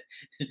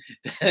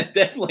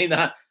 definitely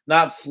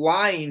not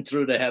flying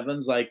through the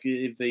heavens like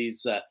if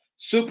he's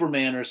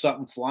Superman or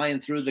something flying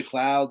through the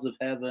clouds of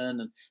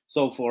heaven and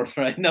so forth,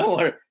 right?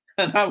 No,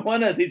 not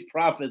one of these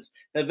prophets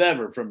have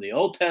ever, from the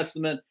Old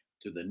Testament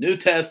to the New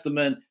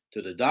Testament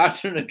to the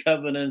Doctrine and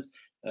Covenants,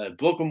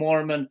 Book of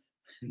Mormon,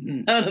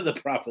 none of the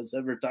prophets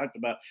ever talked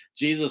about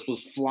Jesus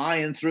was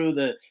flying through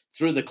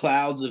the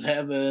clouds of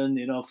heaven,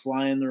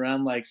 flying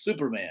around like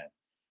Superman.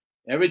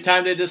 Every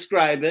time they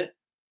describe it,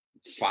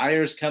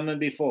 fire's coming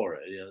before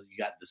it. You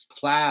got this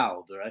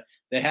cloud, right?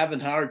 They have a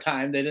hard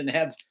time. They didn't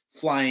have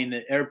flying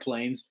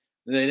airplanes.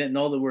 They didn't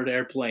know the word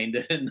airplane.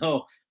 They didn't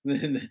know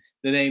the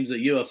names of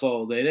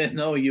UFO. They didn't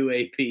know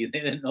UAP. They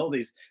didn't know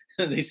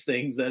these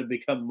things that have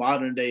become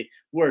modern day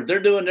words. They're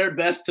doing their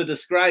best to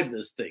describe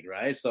this thing,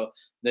 right? So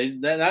they're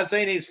not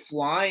saying he's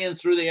flying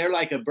through the air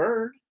like a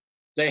bird.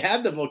 They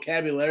had the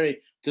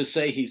vocabulary to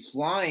say he's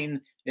flying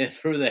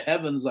through the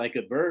heavens like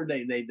a bird.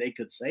 They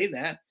could say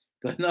that,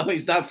 but no,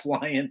 he's not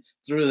flying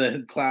through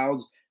the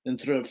clouds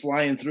and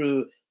flying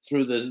through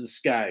the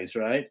skies,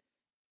 right?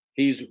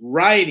 He's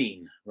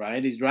riding,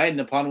 right? He's riding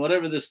upon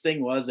whatever this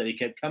thing was that he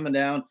kept coming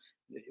down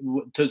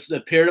to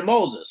appear to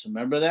Moses.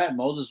 Remember that?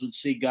 Moses would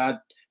see God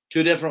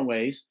two different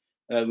ways.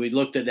 We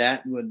looked at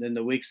that in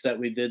the weeks that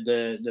we did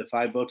the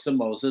 5 books of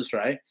Moses,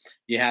 right?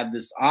 You had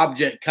this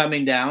object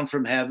coming down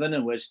from heaven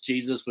in which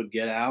Jesus would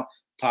get out,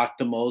 talk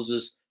to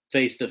Moses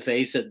face to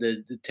face at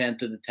the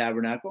tent of the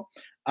tabernacle.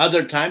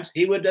 Other times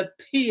he would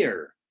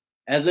appear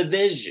as a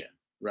vision,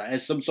 right?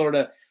 As some sort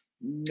of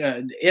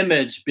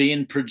image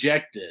being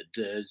projected.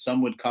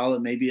 Some would call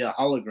it maybe a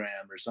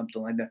hologram or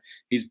something like that.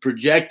 He's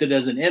projected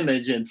as an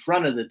image in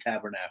front of the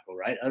tabernacle,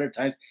 right? Other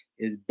times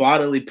his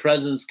bodily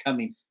presence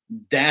coming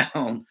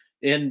down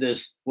in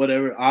this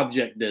whatever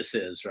object this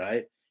is,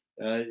 right?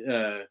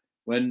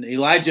 When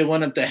Elijah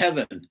went up to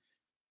heaven,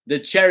 the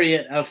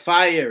chariot of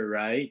fire,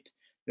 right?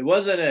 It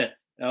wasn't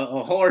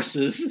a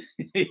horses.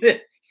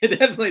 It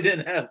definitely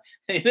didn't have.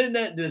 It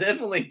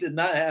definitely did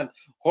not have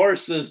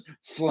horses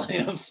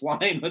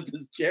flying with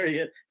this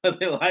chariot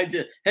of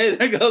Elijah. Hey,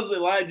 there goes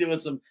Elijah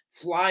with some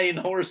flying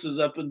horses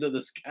up into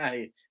the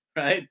sky,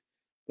 right?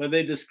 But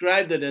they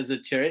described it as a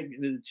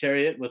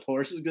chariot with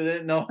horses because they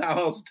didn't know how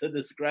else to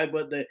describe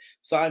what they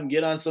saw him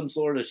get on some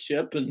sort of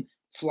ship and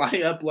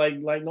fly up like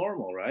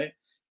normal, right?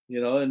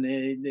 And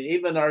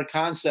even our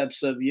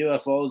concepts of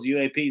UFOs,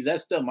 UAPs, that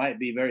still might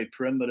be very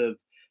primitive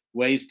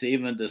ways to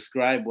even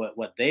describe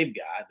what they've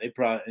got. They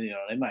probably,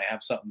 they might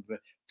have something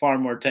far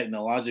more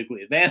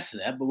technologically advanced than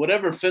that, but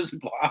whatever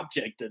physical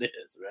object it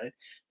is, right?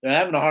 They're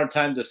having a hard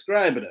time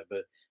describing it.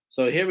 But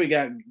so here we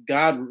got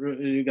God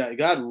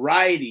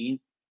riding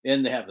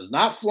in the heavens,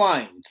 not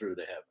flying through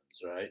the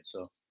heavens, right?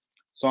 So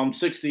Psalm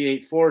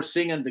 68:4,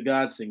 sing unto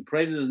God, sing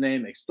praises his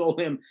name, extol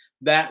him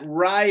that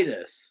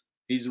rideth.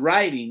 He's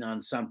riding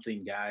on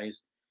something,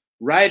 guys.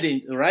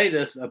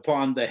 Rideth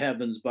upon the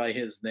heavens by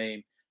his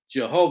name,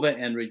 Jehovah,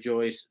 and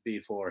rejoice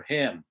before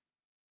him.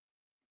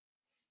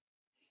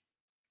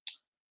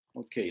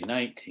 Okay,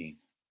 19.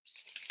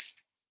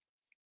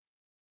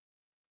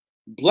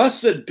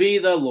 Blessed be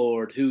the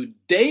Lord, who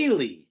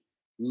daily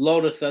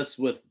loadeth us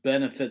with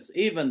benefits,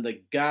 even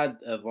the God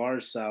of our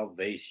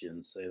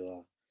salvation,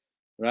 Selah.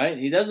 Right?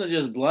 He doesn't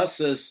just bless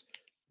us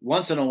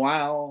once in a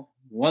while,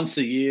 once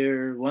a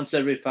year, once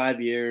every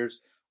 5 years,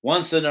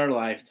 once in our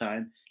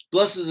lifetime.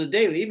 Blesses us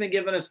daily, even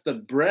giving us the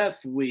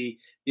breath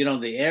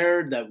the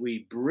air that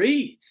we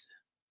breathe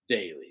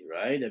daily,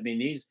 right? I mean,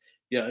 he's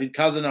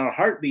causing our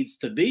heartbeats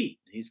to beat.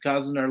 He's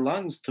causing our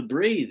lungs to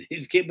breathe.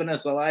 He's keeping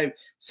us alive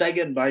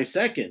second by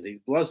second. He's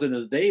blessing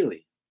us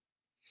daily.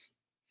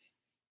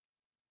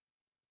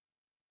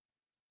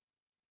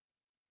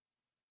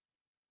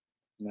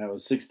 That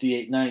was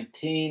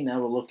 68:19. Now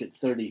we'll look at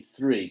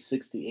 33.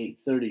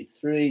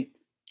 68:33.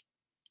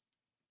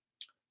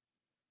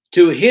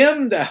 To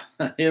him that,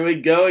 here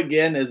we go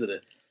again, isn't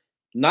it?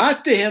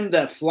 Not to him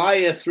that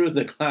flieth through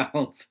the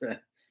clouds,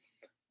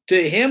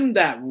 to him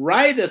that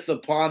rideth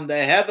upon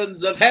the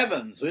heavens of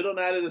heavens. We don't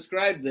know how to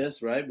describe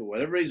this, right? But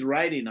whatever he's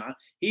riding on,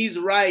 he's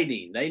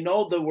riding. They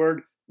know the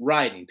word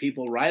riding.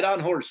 People ride on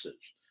horses.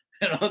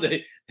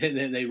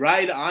 They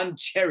ride on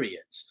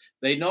chariots.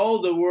 They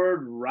know the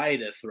word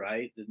rideth,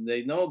 right? And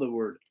they know the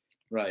word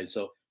ride.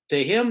 So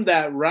to him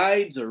that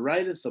rides or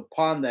rideth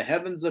upon the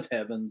heavens of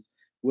heavens,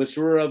 which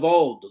were of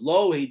old,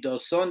 lo, he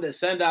doth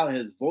send out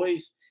his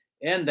voice,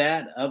 and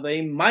that of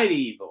a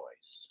mighty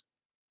voice.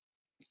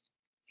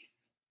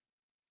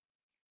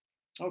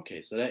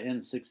 Okay, so that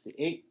ends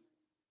 68.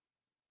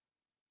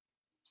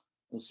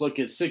 Let's look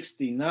at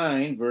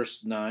 69,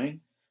 verse 9.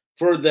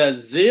 For the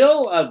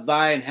zeal of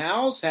thine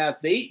house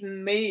hath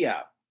eaten me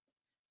up,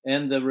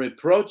 and the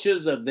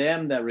reproaches of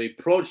them that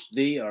reproached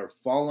thee are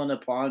fallen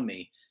upon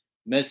me.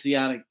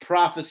 Messianic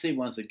prophecy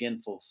once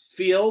again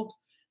fulfilled.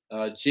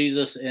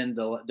 Jesus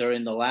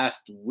during the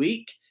last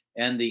week,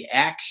 and the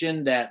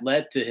action that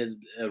led to his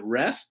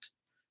arrest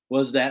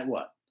was that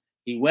what?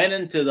 He went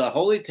into the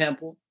holy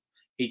temple.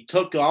 He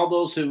took all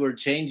those who were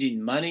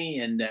changing money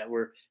and that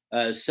were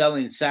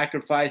selling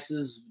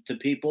sacrifices to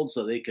people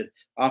so they could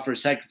offer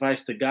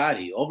sacrifice to God.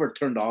 He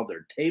overturned all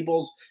their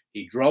tables.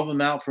 He drove them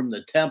out from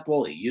the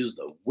temple. He used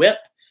a whip.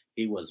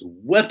 He was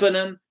whipping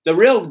them. The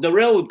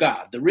real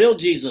God, the real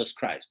Jesus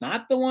Christ,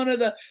 not the one of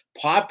the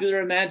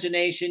popular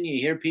imagination. You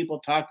hear people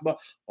talk about,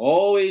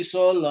 oh, he's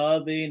so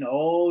loving.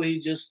 Oh, he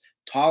just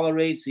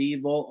tolerates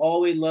evil.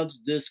 Oh, he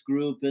loves this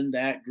group and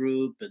that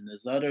group and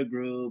this other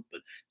group.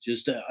 And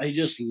he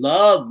just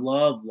love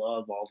all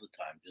the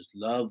time. Just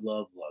love,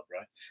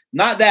 right?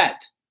 Not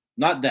that.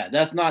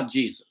 That's not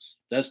Jesus.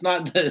 That's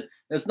not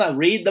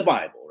read the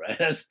Bible,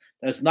 right?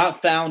 That's not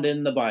found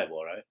in the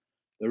Bible, right?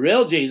 The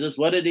real Jesus,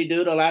 what did he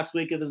do the last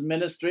week of his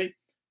ministry?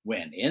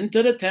 Went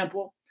into the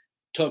temple,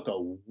 took a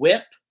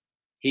whip,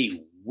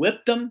 he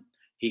whipped them,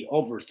 he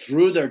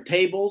overthrew their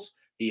tables,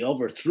 he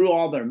overthrew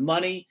all their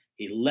money,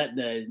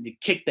 he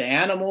kicked the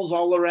animals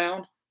all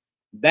around.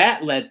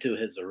 That led to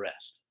his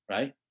arrest,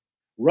 right?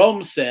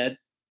 Rome said,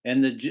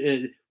 and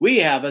we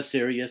have a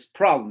serious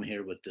problem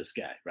here with this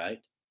guy,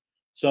 right?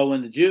 So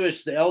when the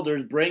Jewish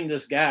elders bring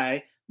this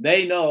guy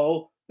they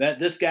know that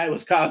this guy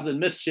was causing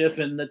mischief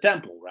in the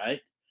temple,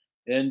 right?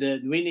 And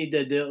we need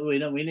to do,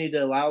 we need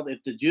to allow,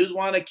 if the Jews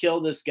want to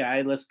kill this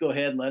guy, let's go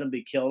ahead and let him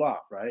be killed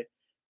off, right?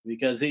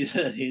 Because he's,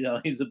 he's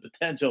a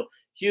potential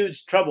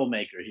huge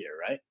troublemaker here,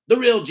 right? The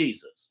real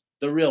Jesus,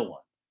 the real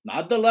one,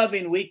 not the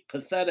loving, weak,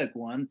 pathetic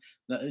one.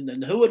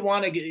 Who would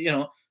want to get,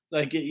 I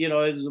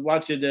was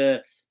watching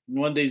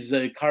one of these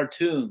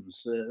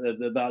cartoons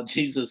about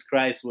Jesus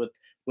Christ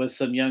with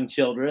some young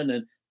children,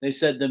 and they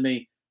said to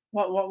me,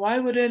 why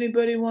would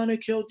anybody want to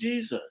kill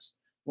Jesus?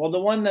 Well, the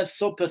one that's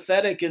so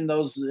pathetic in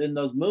those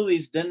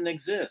movies didn't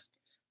exist.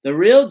 The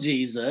real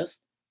Jesus,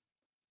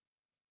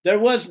 there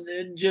was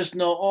just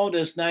no, oh,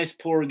 this nice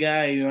poor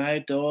guy,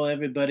 right? Oh,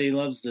 everybody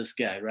loves this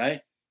guy,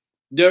 right?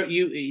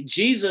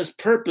 Jesus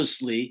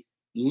purposely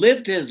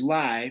lived his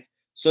life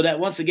so that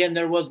once again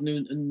there was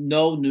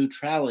no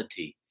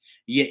neutrality.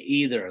 You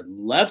either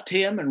loved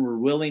him and were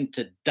willing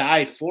to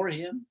die for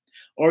him,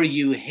 or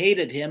you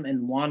hated him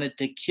and wanted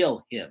to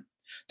kill him.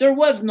 There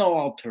was no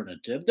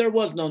alternative. There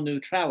was no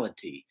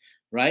neutrality,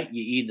 right?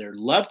 You either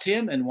loved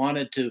him and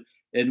wanted to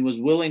and was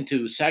willing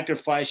to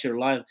sacrifice your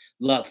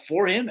love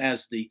for him,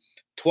 as the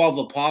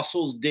 12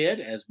 apostles did,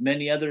 as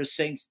many other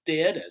saints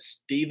did, as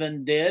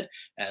Stephen did,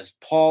 as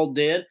Paul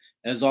did,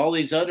 as all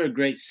these other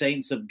great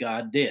saints of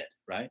God did,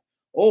 right?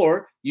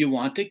 Or you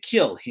want to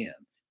kill him,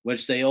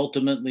 which they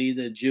ultimately,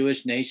 the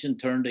Jewish nation,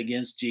 turned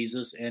against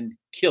Jesus and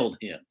killed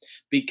him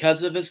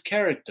because of his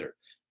character.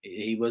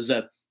 He was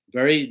a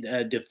very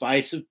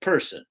divisive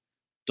person.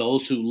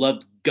 Those who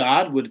loved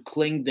God would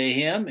cling to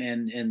him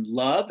and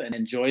love and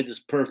enjoy this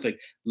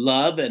perfect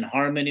love and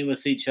harmony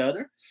with each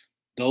other.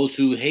 Those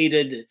who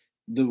hated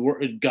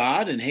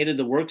God and hated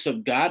the works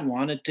of God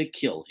wanted to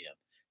kill him.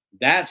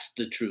 That's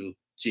the true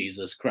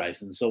Jesus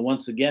Christ. And so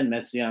once again,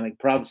 messianic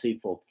prophecy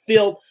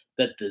fulfilled,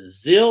 that the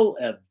zeal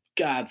of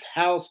God's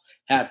house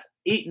hath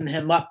eaten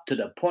him up to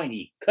the point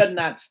he could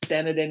not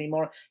stand it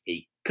anymore.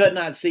 He could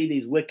not see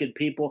these wicked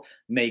people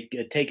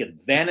take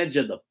advantage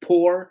of the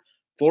poor,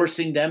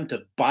 forcing them to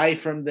buy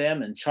from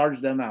them and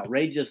charge them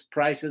outrageous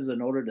prices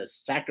in order to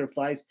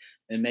sacrifice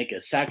and make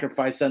a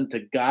sacrifice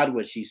unto God,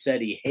 which he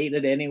said he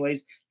hated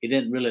anyways. He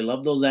didn't really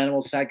love those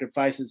animal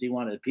sacrifices. He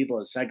wanted people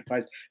to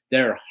sacrifice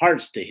their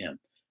hearts to him.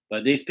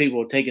 But these people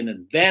were taking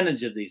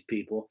advantage of these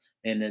people.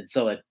 And then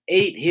so it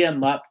ate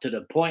him up to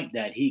the point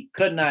that he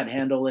could not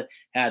handle it,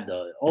 had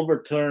to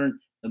overturn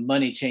the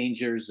money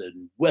changers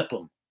and whip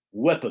them,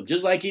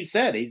 just like he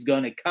said. He's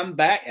going to come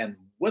back and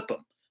whip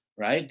them,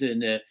 right?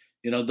 And,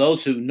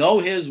 those who know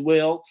his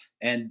will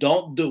and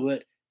don't do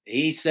it,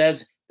 he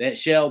says that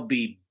shall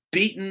be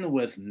beaten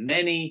with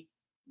many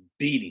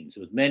beatings,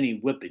 with many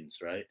whippings,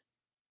 right?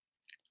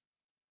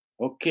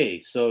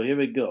 Okay, so here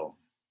we go.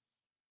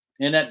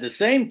 And at the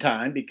same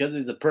time, because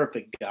he's a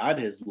perfect God,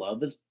 his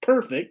love is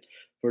perfect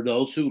for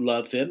those who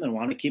love him and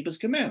want to keep his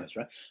commandments,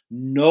 right?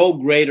 No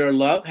greater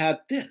love hath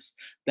this,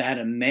 that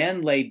a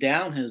man lay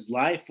down his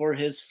life for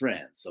his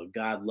friends. So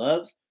God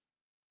loves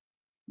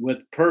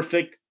with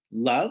perfect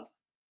love,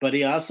 but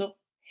he also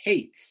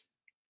hates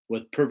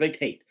with perfect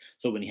hate.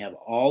 So when you have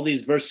all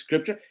these verses of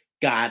scripture,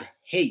 God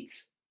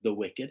hates the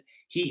wicked.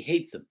 He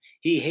hates them.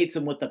 He hates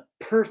them with a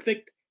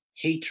perfect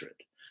hatred.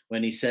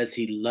 When he says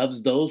he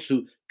loves those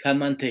who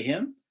come unto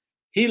him,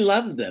 he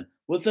loves them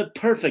with a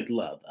perfect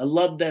love, a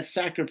love that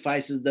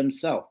sacrifices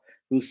themselves,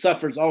 who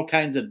suffers all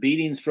kinds of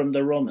beatings from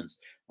the Romans,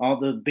 all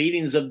the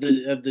beatings of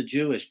the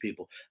Jewish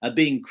people,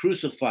 being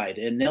crucified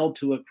and nailed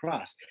to a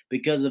cross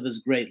because of his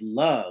great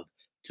love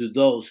to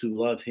those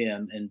who love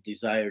him and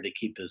desire to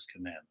keep his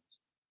commandments.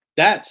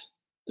 That's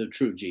the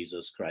true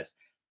Jesus Christ.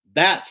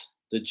 That's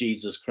the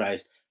Jesus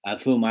Christ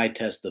of whom I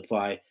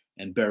testify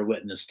and bear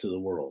witness to the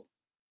world.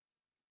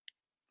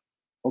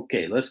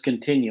 Okay, let's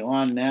continue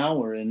on now.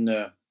 We're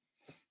in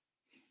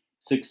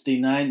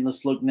 69.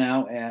 Let's look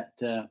now at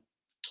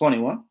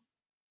 21.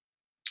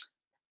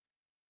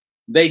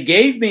 They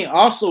gave me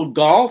also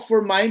gall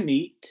for my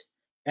meat,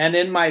 and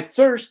in my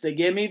thirst they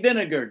gave me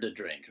vinegar to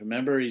drink.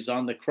 Remember, he's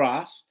on the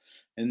cross,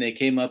 and they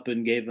came up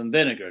and gave him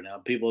vinegar. Now,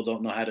 people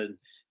don't know how to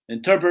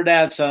interpret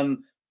that.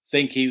 Some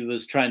think he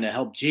was trying to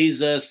help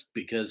Jesus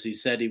because he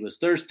said he was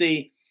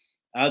thirsty.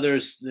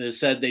 Others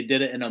said they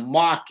did it in a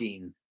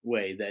mocking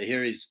way, that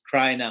here he's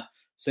crying out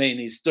saying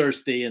he's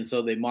thirsty, and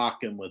so they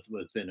mock him with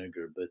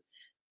vinegar. But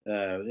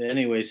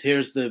anyways,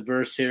 here's the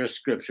verse here of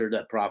scripture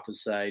that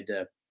prophesied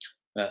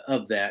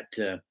of that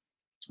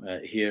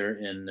here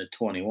in the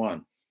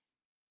 21.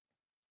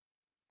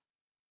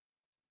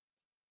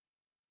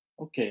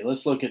 Okay,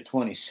 let's look at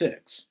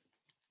 26.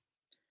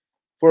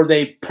 For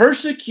they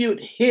persecute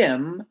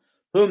him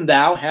whom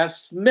thou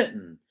hast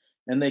smitten,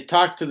 and they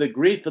talk to the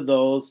grief of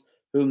those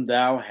whom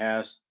thou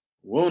hast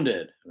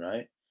wounded,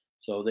 right?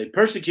 So they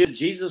persecuted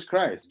Jesus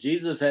Christ.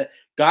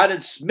 God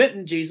had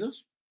smitten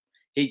Jesus.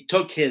 He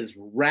took his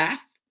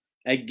wrath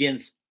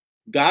against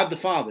God the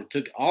Father,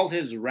 took all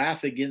his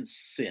wrath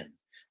against sin,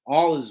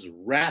 all his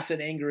wrath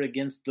and anger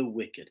against the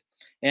wicked,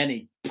 and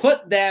he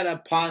put that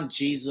upon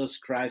Jesus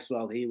Christ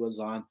while he was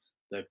on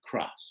the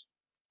cross.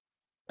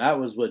 That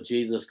was what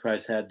Jesus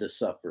Christ had to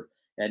suffer.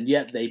 and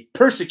yet they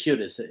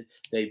persecuted.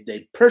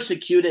 They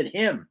persecuted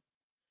him.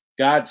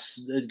 God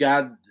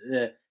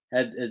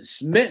had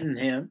smitten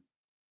him,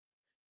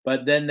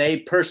 but then they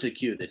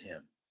persecuted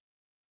him.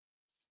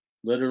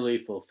 Literally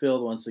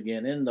fulfilled once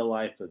again in the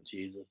life of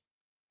Jesus.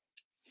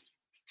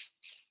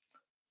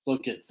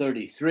 Look at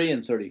 33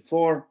 and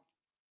 34.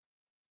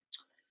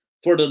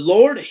 For the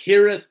Lord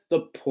heareth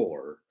the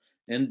poor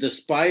and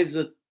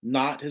despiseth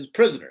not his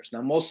prisoners.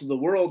 Now, most of the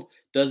world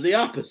does the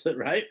opposite,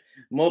 right?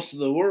 Most of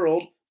the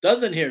world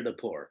doesn't hear the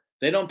poor.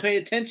 They don't pay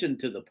attention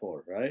to the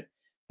poor, right?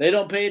 They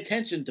don't pay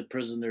attention to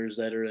prisoners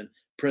that are in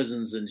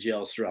prisons and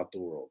jails throughout the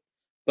world.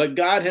 But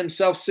God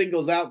himself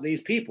singles out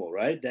these people,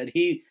 right? That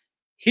he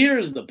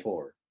hears the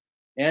poor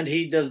and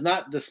he does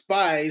not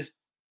despise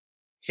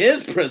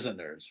his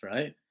prisoners,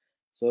 right?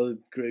 So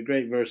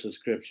great verse of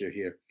scripture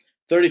here.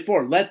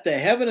 34, let the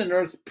heaven and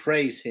earth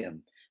praise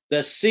him,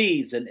 the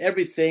seas and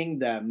everything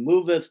that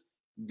moveth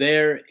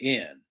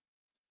therein.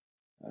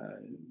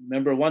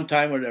 Remember one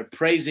time where they're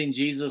praising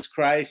Jesus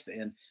Christ,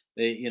 and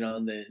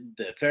the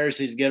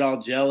Pharisees get all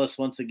jealous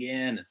once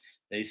again.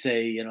 They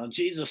say,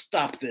 Jesus,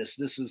 stop this.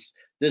 This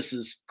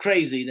is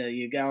crazy that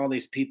you got all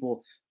these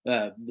people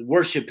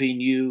worshiping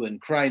you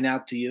and crying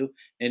out to you.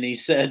 And he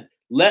said,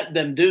 let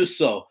them do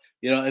so.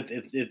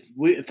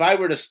 If I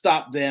were to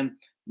stop them,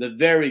 the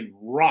very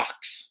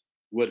rocks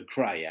would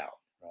cry out,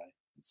 right?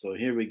 So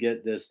here we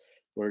get this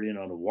where,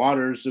 the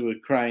waters were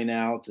crying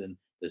out and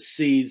the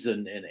seas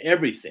and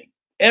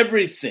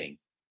everything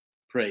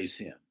praise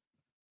him.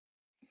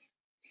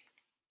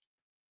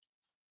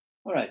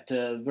 All right,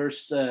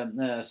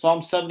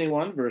 Psalm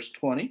 71, verse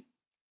 20.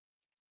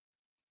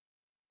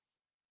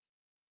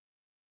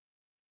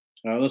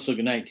 All right, let's look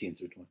at 19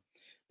 through 20.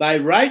 Thy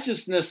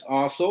righteousness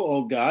also,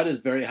 O God, is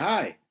very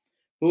high.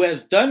 Who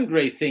has done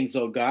great things,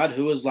 O God?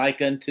 Who is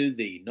like unto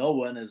thee? No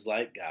one is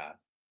like God.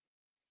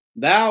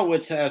 Thou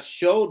which hast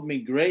showed me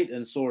great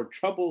and sore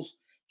troubles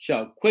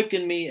shall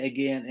quicken me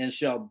again, and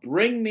shall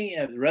bring me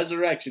at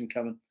resurrection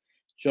coming,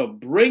 shall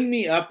bring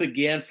me up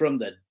again from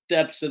the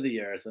depths of the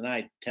earth. And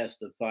I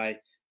testify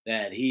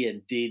that he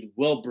indeed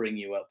will bring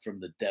you up from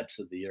the depths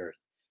of the earth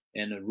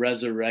in a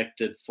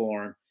resurrected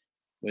form,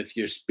 with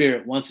your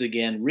spirit once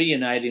again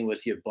reuniting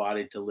with your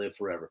body to live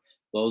forever.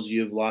 Those of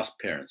you who've lost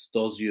parents,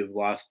 those of you who've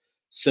lost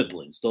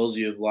siblings, those of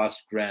you who've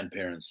lost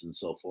grandparents and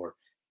so forth,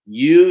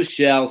 you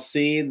shall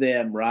see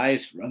them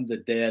rise from the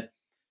dead.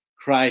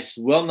 Christ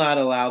will not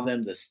allow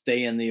them to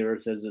stay in the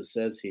earth, as it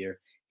says here.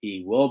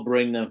 He will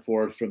bring them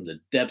forth from the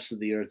depths of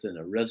the earth in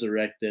a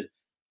resurrected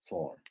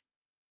form.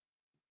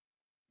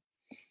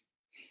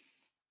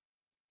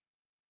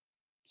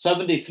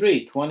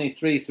 73,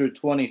 23 through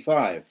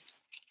 25.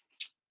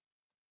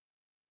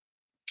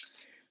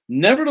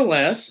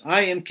 Nevertheless,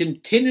 I am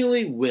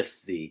continually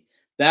with thee.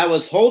 Thou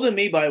was holding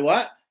me by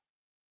what?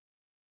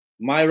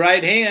 My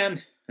right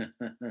hand.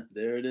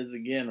 There it is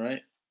again,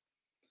 right?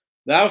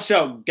 Thou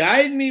shalt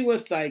guide me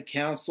with thy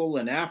counsel,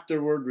 and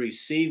afterward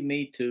receive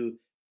me to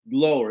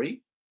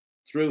glory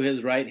through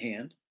his right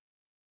hand.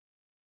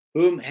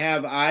 Whom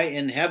have I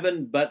in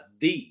heaven but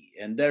thee?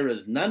 And there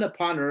is none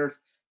upon earth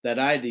that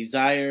I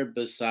desire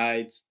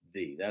besides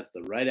thee. That's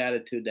the right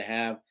attitude to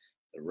have,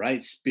 the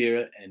right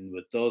spirit. And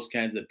with those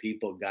kinds of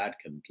people, God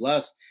can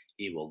bless.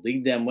 He will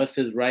lead them with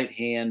his right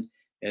hand,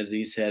 as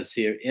he says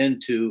here,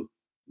 into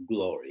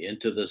glory,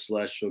 into the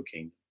celestial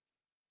kingdom.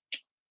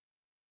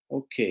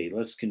 Okay,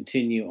 let's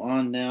continue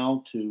on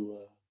now to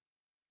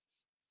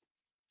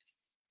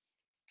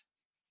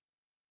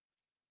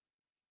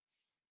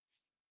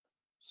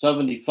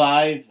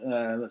 75.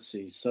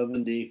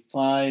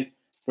 75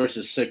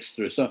 verses 6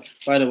 through. So,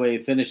 by the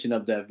way, finishing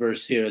up that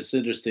verse here, it's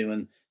interesting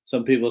when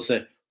some people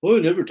say, "Oh,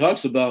 it never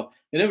talks about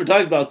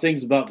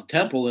things about the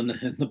temple in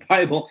the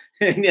Bible,"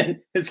 and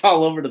yet it's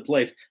all over the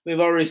place. We've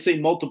already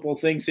seen multiple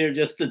things here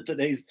just in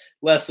today's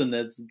lesson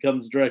that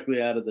comes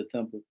directly out of the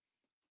temple.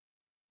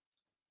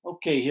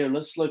 Okay, here,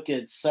 let's look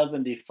at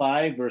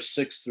 75, verse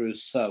 6 through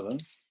 7.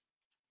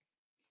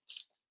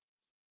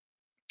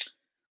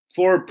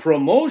 For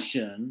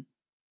promotion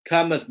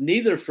cometh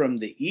neither from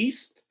the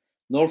east,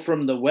 nor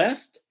from the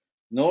west,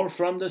 nor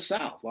from the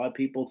south. A lot of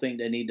people think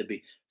they need to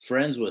be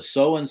friends with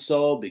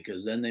so-and-so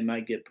because then they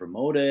might get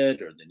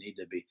promoted, or they need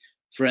to be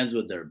friends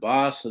with their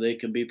boss so they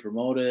can be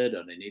promoted,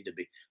 or they need to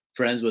be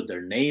friends with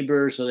their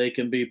neighbor so they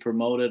can be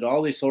promoted,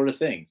 all these sort of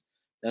things.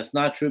 That's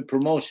not true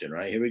promotion,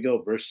 right? Here we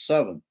go, verse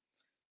 7.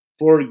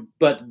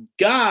 But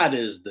God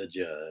is the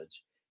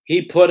judge.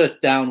 He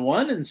putteth down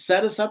one and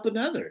setteth up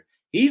another.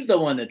 He's the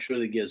one that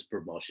truly gives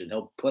promotion.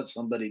 He'll put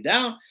somebody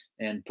down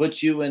and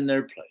put you in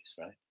their place,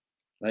 right?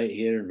 Right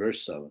here in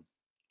verse 7.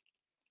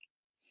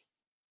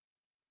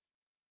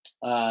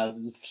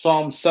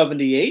 Psalm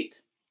 78,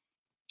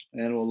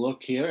 and we'll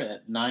look here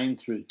at 9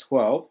 through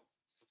 12.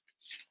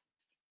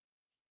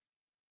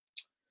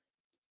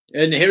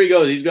 And here he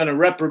goes. He's going to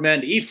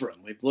reprimand Ephraim.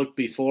 We've looked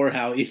before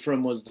how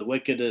Ephraim was the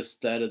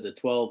wickedest out of the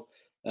 12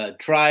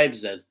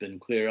 tribes. That's been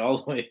clear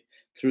all the way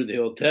through the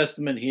Old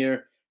Testament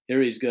here.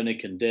 Here he's going to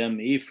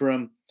condemn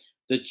Ephraim.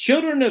 The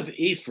children of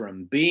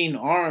Ephraim, being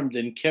armed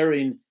and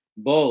carrying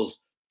bows,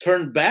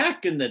 turned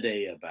back in the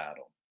day of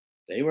battle.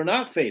 They were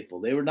not faithful.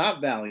 They were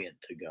not valiant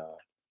to God.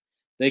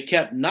 They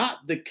kept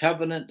not the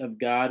covenant of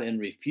God and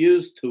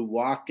refused to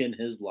walk in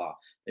his law.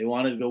 They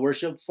wanted to go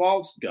worship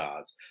false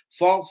gods,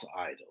 false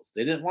idols.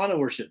 They didn't want to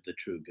worship the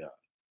true God.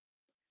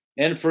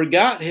 And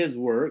forgot his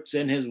works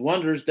and his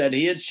wonders that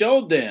he had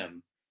showed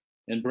them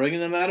in bringing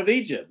them out of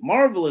Egypt.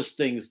 Marvelous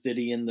things did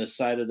he in the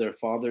sight of their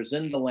fathers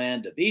in the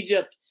land of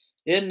Egypt,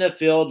 in the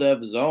field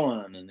of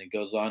Zoan. And it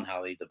goes on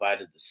how he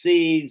divided the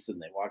seas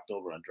and they walked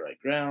over on dry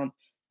ground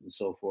and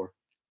so forth.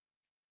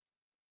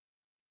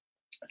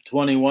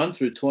 21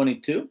 through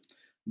 22.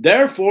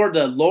 Therefore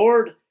the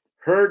Lord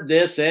heard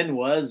this and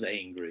was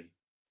angry.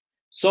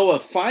 So a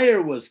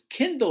fire was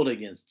kindled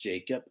against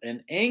Jacob,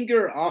 and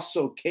anger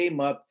also came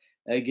up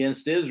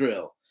against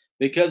Israel,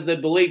 because they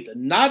believed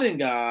not in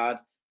God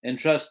and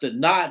trusted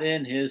not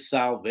in his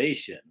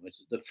salvation, which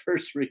is the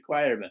first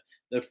requirement.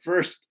 The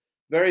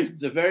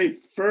very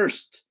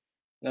first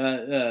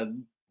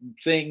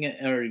thing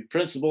or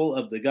principle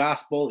of the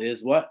gospel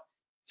is what?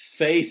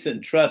 Faith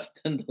and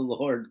trust in the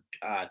Lord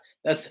God.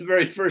 That's the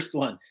very first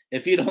one.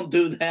 If you don't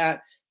do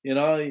that,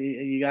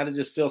 you got to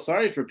just feel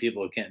sorry for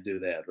people who can't do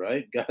that,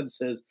 right? God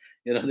says,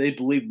 they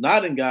believed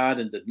not in God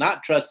and did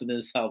not trust in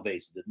his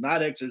salvation, did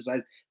not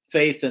exercise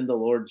faith in the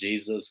Lord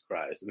Jesus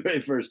Christ. The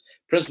very first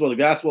principle of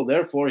the gospel,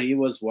 therefore, he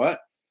was what?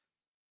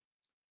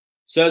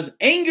 Says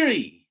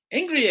angry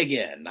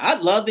again,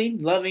 not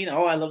loving.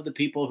 Oh, I love the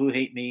people who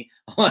hate me.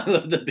 Oh, I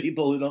love the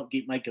people who don't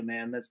keep my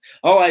commandments.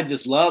 Oh, I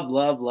just love.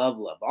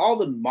 All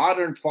the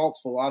modern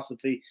false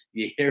philosophy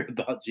you hear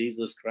about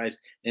Jesus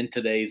Christ in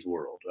today's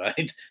world,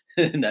 right?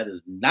 And that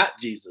is not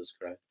Jesus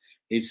Christ.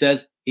 He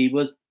says he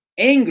was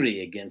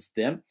angry against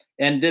them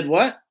and did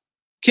what?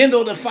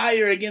 Kindled a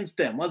fire against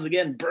them. Once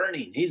again,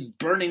 burning. He's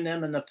burning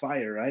them in the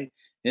fire, right?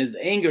 His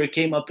anger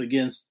came up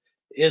against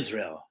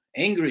Israel.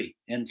 Angry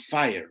and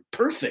fire.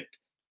 Perfect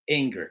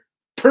anger.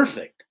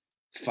 Perfect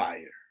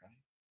fire. Right?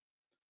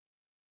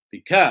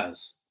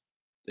 Because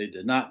they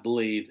did not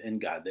believe in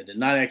God. They did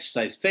not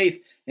exercise faith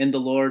in the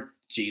Lord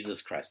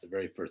Jesus Christ.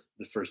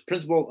 The first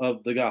principle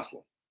of the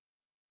gospel.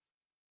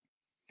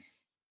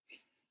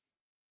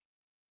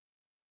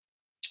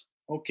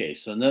 Okay,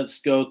 so let's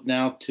go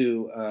now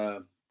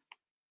to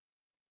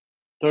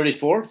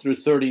 34 through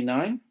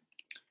 39.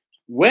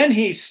 When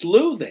he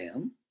slew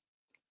them,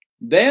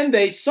 then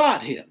they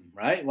sought him,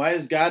 right? Why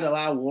does God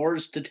allow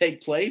wars to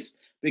take place?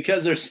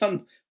 Because there's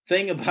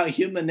something about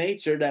human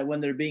nature that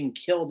when they're being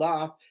killed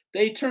off,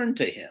 they turn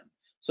to him.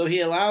 So he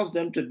allows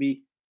them to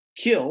be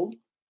killed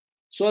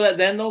so that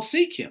then they'll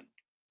seek him.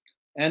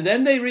 And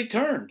then they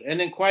returned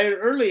and inquired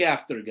early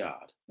after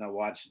God. Now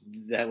watch,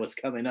 that was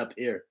coming up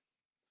here.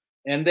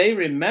 And they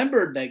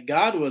remembered that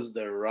God was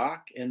their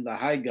rock and the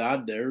high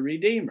God their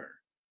redeemer.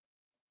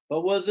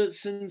 But was it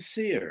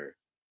sincere?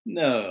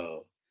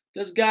 No.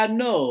 Does God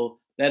know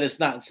that it's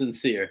not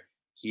sincere?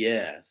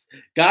 Yes.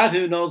 God,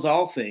 who knows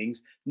all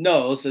things,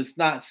 knows it's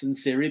not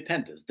sincere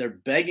repentance. They're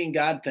begging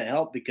God to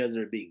help because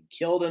they're being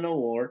killed in a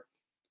war.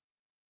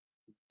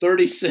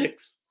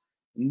 36.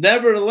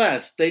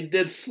 Nevertheless, they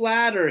did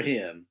flatter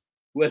him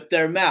with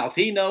their mouth.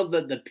 He knows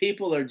that the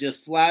people are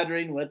just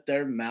flattering with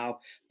their mouth.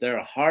 Their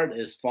heart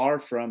is far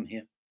from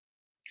him.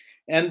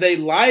 And they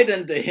lied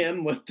unto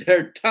him with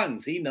their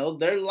tongues. He knows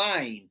they're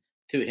lying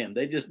to him.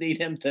 They just need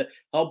him to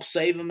help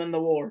save them in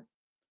the war.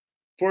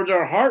 For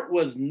their heart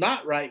was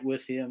not right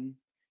with him,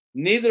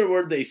 neither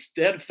were they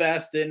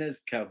steadfast in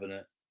his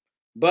covenant.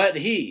 But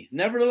he,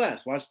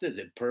 nevertheless, watch this,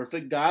 a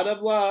perfect God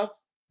of love.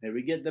 Here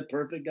we get the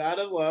perfect God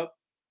of love.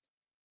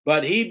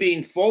 But he,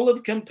 being full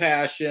of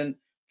compassion,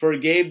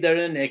 forgave their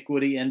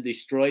iniquity and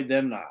destroyed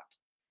them not.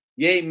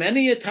 Yea,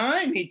 many a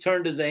time he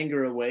turned his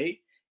anger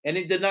away, and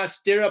he did not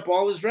stir up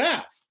all his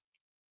wrath.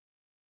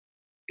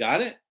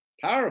 Got it?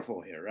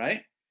 Powerful here,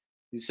 right?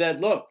 He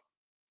said, look,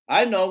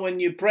 I know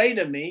when you pray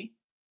to me,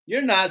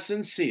 you're not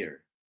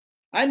sincere.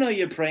 I know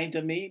you're praying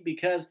to me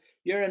because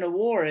you're in a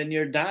war and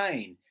you're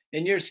dying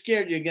and you're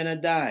scared you're going to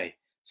die.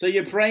 So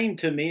you're praying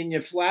to me and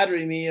you're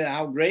flattering me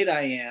how great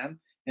I am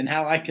and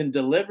how I can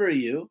deliver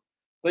you,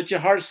 but your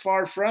heart's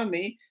far from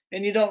me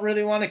and you don't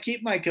really want to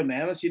keep my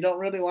commandments. You don't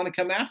really want to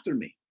come after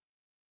me.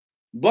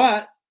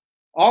 But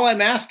all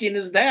I'm asking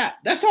is that.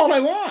 That's all I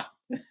want.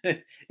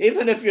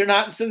 Even if you're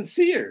not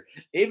sincere,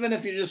 even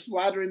if you're just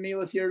flattering me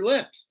with your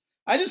lips.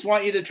 I just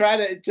want you to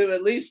try to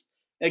at least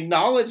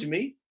acknowledge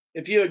me.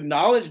 If you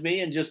acknowledge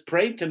me and just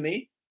pray to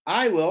me,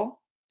 I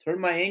will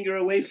turn my anger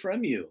away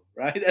from you,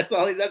 right? That's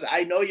all he says.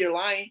 I know you're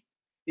lying.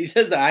 He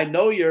says that I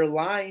know you're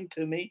lying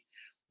to me,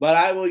 but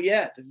I will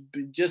yet,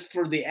 just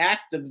for the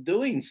act of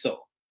doing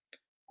so,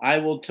 I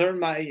will turn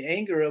my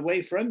anger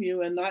away from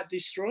you and not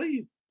destroy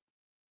you.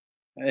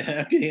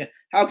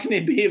 How can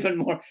he be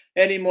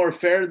any more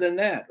fair than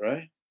that,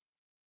 right?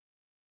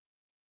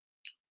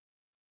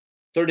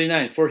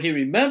 39, for he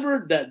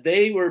remembered that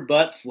they were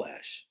but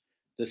flesh.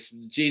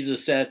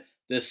 Jesus said,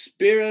 the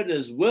spirit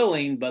is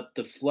willing, but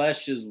the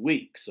flesh is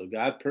weak. So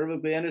God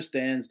perfectly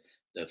understands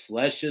the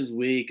flesh is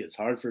weak. It's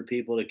hard for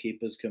people to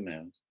keep his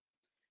commandments.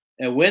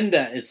 And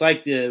it's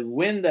like the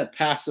wind that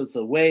passeth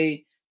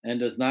away and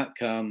does not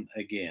come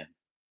again.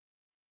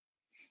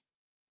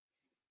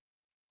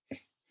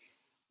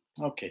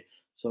 Okay,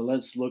 so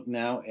let's look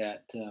now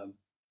at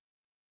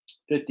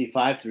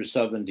 55 through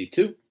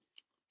 72.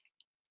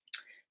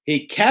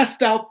 He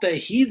cast out the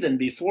heathen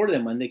before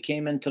them when they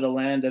came into the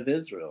land of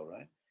Israel,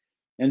 right?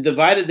 And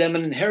divided them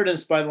an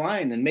inheritance by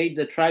line, and made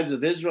the tribes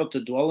of Israel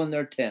to dwell in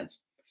their tents.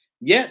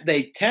 Yet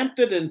they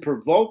tempted and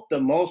provoked the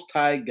Most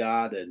High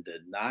God, and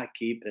did not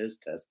keep his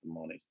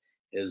testimonies,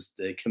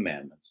 the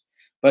commandments,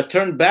 but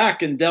turned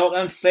back and dealt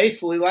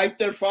unfaithfully like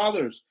their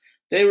fathers.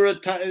 They were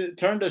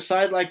turned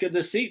aside like a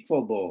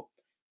deceitful bull,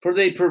 for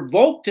they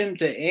provoked him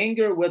to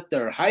anger with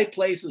their high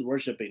places,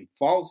 worshiping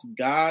false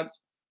gods,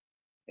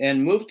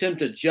 and moved him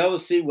to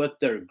jealousy with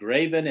their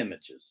graven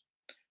images.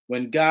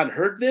 When God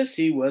heard this,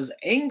 he was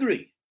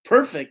angry,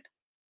 perfect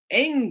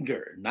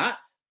anger, not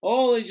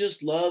only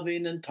just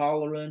loving and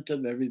tolerant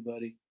of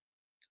everybody,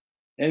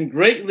 and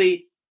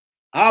greatly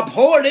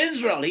abhorred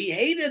Israel. He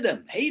hated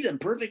him,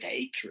 perfect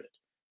hatred,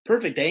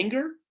 perfect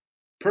anger,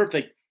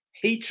 perfect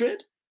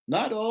hatred.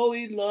 Not all,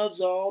 he loves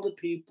all the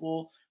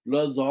people,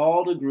 loves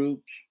all the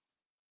groups.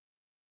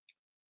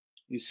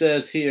 He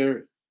says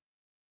here,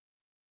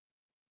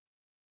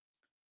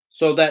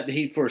 so that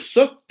he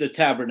forsook the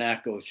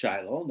tabernacle of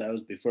Shiloh. That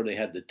was before they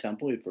had the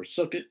temple. He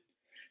forsook it,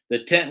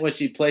 the tent which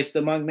he placed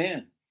among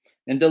men,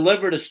 and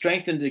delivered his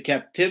strength into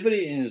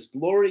captivity and his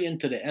glory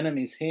into the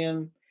enemy's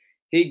hand.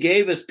 He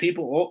gave his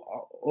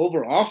people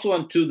over also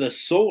unto the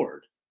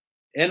sword,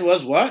 and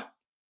was what?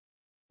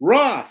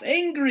 Wroth,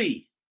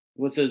 angry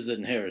with his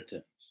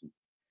inheritance.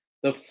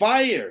 The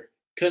fire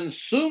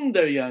consumed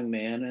their young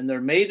men, and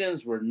their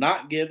maidens were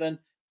not given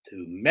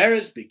to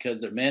marriage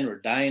because their men were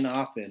dying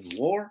off in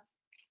war.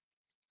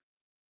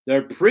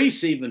 Their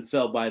priests even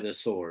fell by the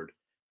sword,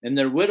 and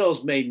their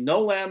widows made no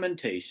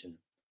lamentation.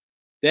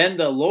 Then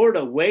the Lord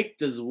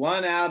awaked as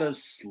one out of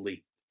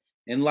sleep,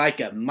 and like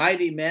a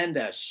mighty man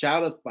that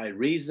shouteth by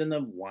reason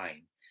of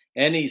wine.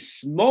 And he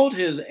smote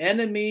his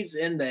enemies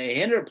in the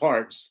hinder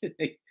parts.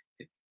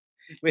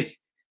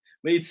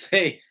 We'd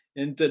say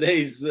in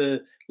today's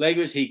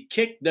language, he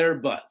kicked their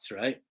butts,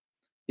 right?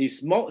 He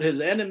smote his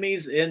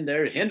enemies in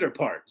their hinder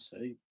parts.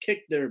 He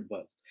kicked their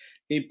butts.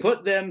 He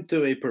put them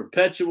to a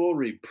perpetual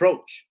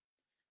reproach.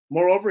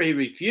 Moreover, he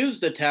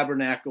refused the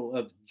tabernacle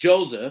of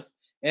Joseph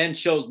and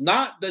chose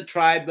not the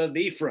tribe of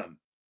Ephraim.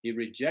 He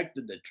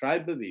rejected the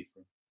tribe of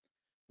Ephraim,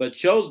 but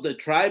chose the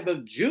tribe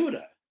of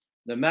Judah,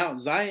 the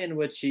Mount Zion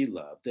which he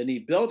loved. And he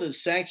built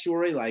his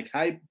sanctuary like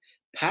high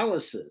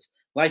palaces,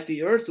 like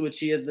the earth which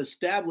he has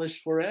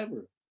established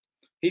forever.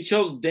 He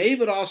chose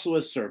David also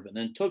his servant,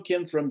 and took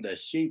him from the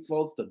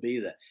sheepfolds to be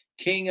the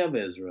king of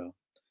Israel.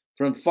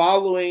 From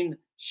following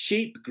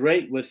sheep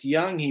great with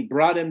young, he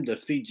brought him to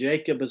feed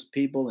Jacob his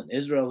people and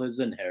Israel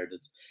his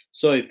inheritance.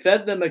 So he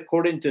fed them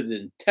according to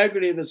the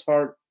integrity of his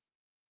heart,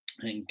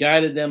 and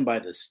guided them by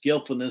the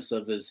skillfulness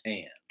of his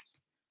hands.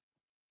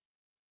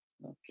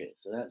 Okay,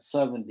 so that's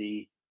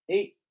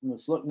 78.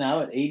 Let's look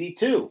now at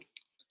 82.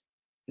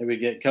 Here we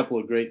get a couple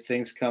of great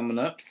things coming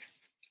up.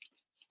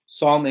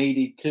 Psalm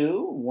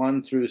 82,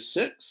 1 through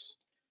 6.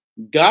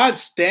 God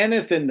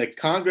standeth in the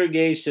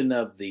congregation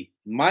of the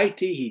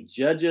mighty. He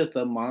judgeth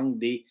among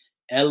the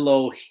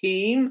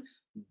Elohim,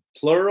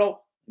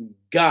 plural,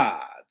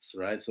 gods,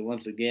 right? So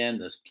once again,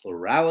 this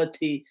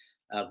plurality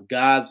of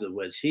gods, of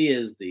which he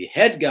is the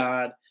head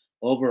God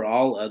over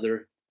all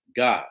other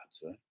gods,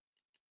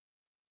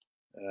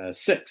 right?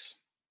 6.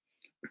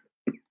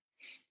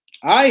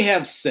 I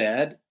have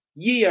said,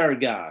 ye are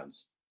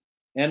gods,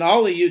 and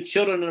all of you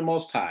children of the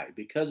Most High.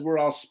 Because we're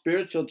all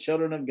spiritual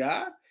children of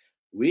God,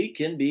 we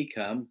can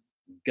become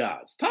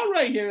gods. Taught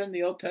right here in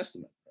the Old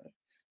Testament. Right?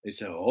 They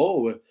say,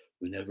 oh,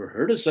 we never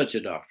heard of such a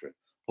doctrine.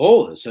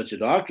 Oh, such a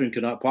doctrine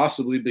cannot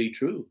possibly be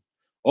true.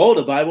 Oh,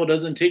 the Bible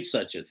doesn't teach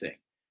such a thing.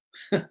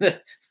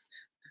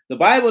 The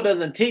Bible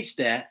doesn't teach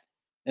that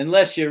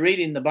unless you're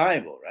reading the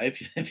Bible, right?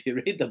 If you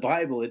read the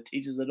Bible, it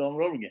teaches it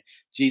over and over again.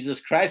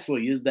 Jesus Christ will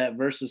use that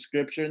verse of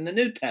scripture in the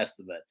New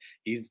Testament.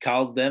 He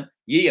calls them,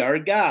 ye are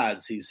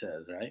gods, he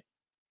says, right?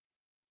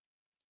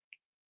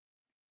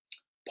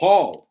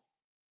 Paul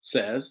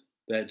says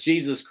that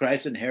Jesus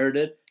Christ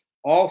inherited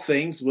all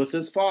things with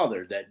his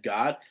Father, that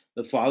God,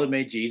 the Father,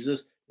 made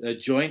Jesus a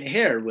joint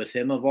heir with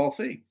him of all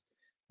things.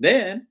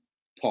 Then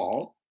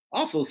Paul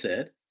also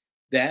said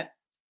that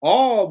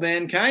all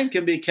mankind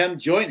can become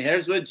joint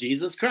heirs with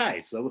Jesus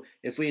Christ. So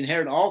if we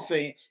inherit all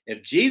things,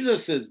 if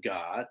Jesus is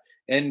God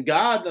and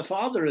God the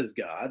Father is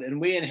God, and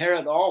we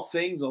inherit all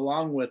things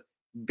along with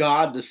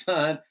God the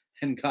Son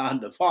and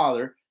God the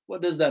Father,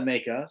 what does that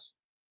make us?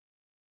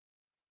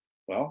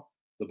 Well,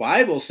 the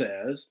Bible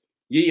says,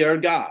 ye are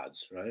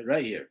gods,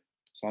 right here.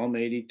 Psalm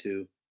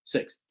 82,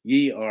 6.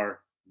 Ye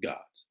are gods.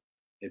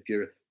 If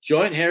you're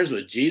joint heirs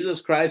with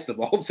Jesus Christ of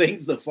all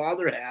things the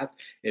Father hath,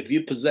 if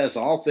you possess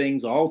all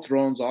things, all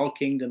thrones, all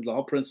kingdoms,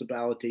 all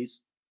principalities,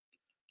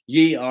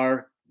 ye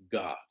are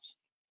gods.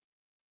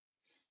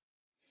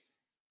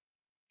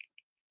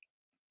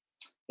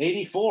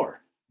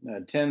 84,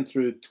 10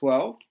 through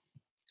 12.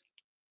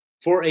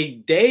 For a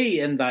day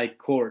in thy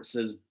courts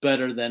is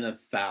better than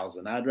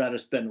 1,000. I'd rather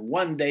spend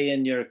one day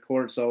in your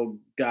courts, O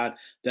God,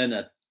 than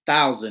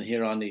 1,000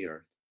 here on the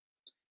earth.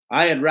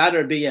 I had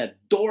rather be a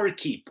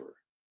doorkeeper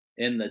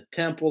in the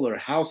temple or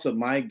house of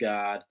my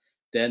God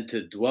than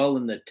to dwell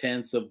in the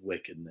tents of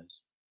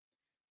wickedness.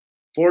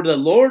 For the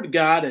Lord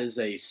God is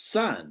a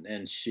sun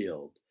and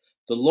shield.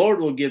 The Lord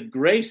will give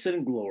grace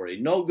and glory.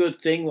 No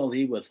good thing will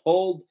he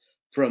withhold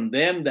from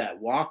them that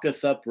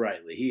walketh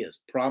uprightly. He has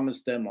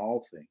promised them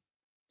all things.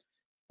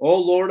 O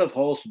Lord of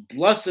hosts,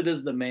 blessed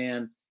is the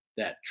man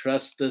that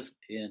trusteth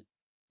in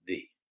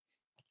thee.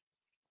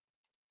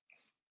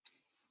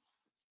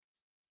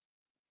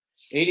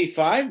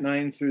 85,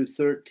 9 through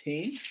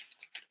 13.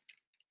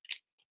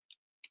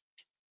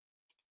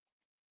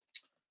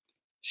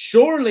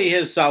 Surely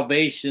his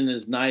salvation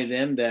is nigh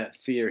them that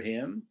fear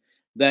him,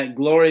 that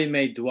glory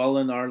may dwell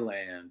in our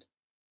land.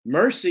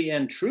 Mercy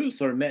and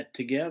truth are met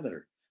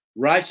together.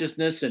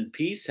 Righteousness and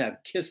peace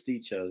have kissed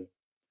each other.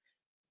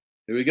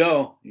 Here we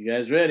go. You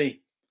guys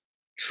ready?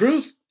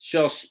 Truth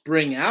shall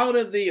spring out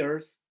of the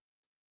earth,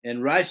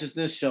 and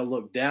righteousness shall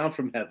look down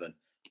from heaven.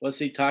 What's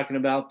he talking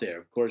about there?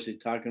 Of course,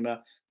 he's talking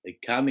about the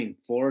coming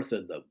forth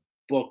of the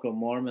Book of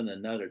Mormon,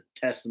 another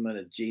testament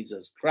of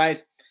Jesus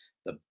Christ,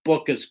 the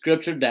book of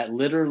Scripture that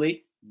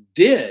literally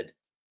did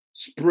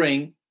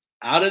spring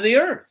out of the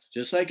earth,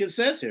 just like it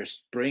says here,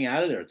 spring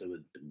out of the earth. It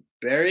was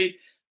buried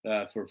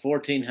for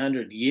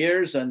 1,400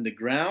 years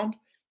underground.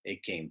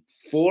 It came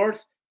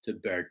forth to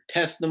bear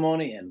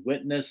testimony and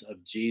witness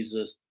of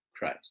Jesus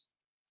Christ.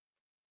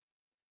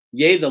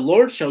 Yea, the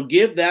Lord shall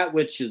give that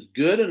which is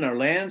good, and our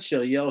land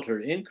shall yield her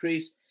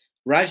increase.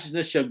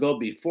 Righteousness shall go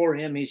before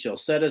him. He shall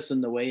set us in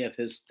the way of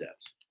his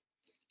steps.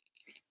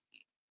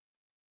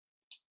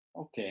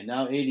 Okay,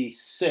 now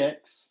 86,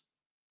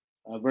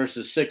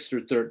 verses 6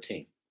 through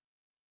 13.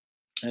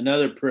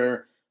 Another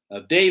prayer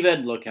of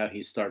David. Look how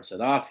he starts it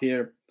off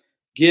here.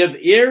 Give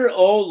ear,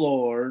 O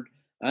Lord,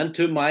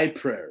 unto my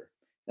prayer.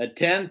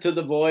 Attend to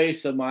the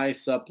voice of my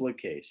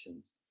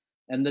supplications.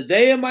 And the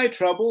day of my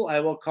trouble I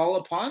will call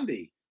upon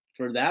thee,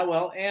 for thou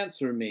wilt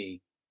answer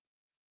me.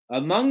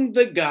 Among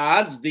the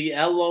gods, the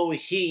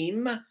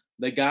Elohim,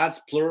 the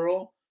gods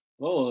plural.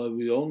 Oh,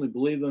 we only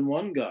believe in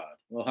one God.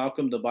 Well, how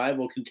come the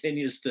Bible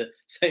continues to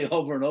say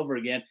over and over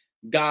again,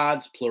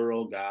 gods,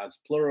 plural, gods,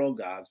 plural,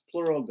 gods,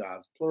 plural,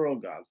 gods, plural,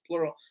 gods,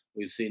 plural?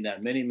 We've seen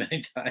that many,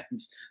 many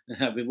times.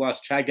 We've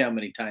lost track how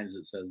many times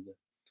it says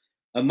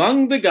that.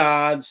 Among the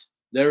gods,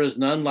 there is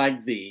none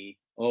like thee,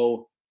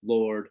 O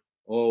Lord,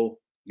 O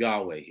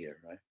Yahweh here,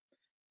 right?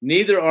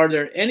 Neither are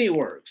there any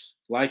works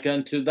like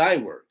unto thy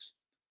works.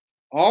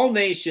 All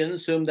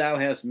nations whom thou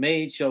hast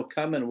made shall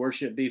come and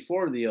worship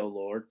before thee, O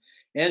Lord,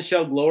 and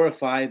shall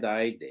glorify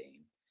thy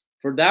name.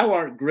 For thou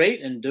art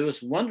great and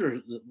doest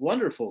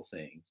wonderful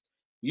things.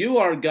 You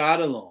are God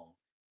alone.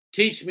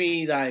 Teach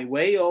me thy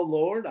way, O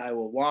Lord. I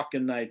will walk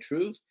in thy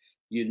truth.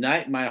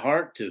 Unite my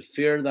heart to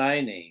fear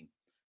thy name.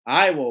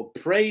 I will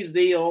praise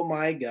thee, O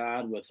my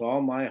God, with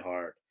all my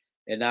heart,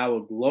 and I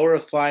will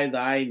glorify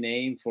thy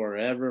name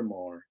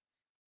forevermore.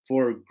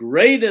 For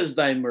great is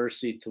thy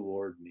mercy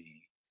toward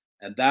me,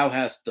 and thou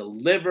hast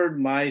delivered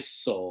my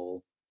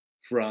soul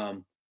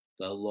from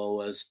the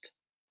lowest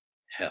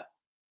hell.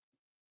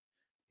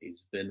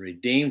 He's been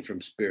redeemed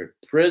from spirit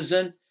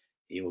prison.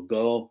 He will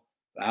go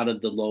out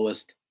of the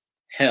lowest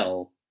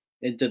hell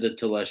into the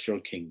celestial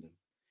kingdom.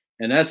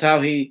 And that's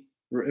how he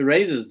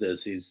raises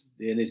this. He's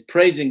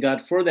praising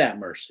God for that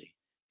mercy.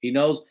 He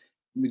knows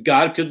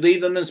God could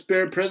leave them in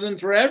spirit prison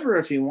forever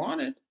if he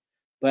wanted.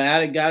 But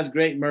out of God's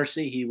great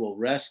mercy, he will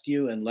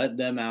rescue and let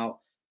them out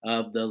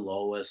of the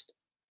lowest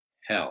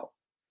hell.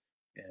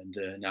 And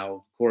now,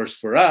 of course,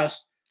 for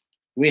us,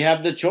 we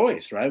have the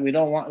choice, right? We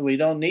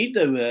don't need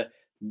to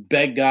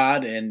beg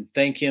God and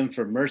thank him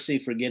for mercy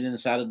for getting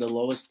us out of the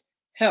lowest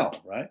hell,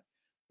 right?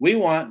 We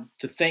want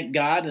to thank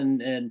God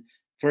and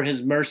for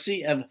his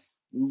mercy of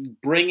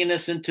bringing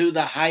us into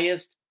the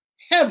highest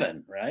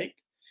heaven, right?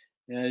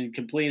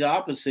 Complete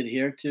opposite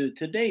here to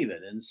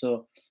David. And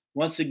so,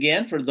 once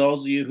again, for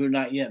those of you who are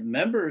not yet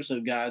members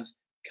of God's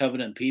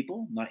covenant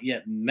people, not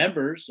yet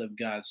members of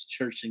God's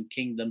church and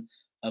kingdom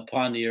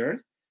upon the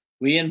earth,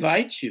 we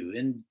invite you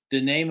in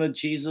the name of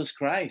Jesus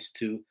Christ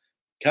to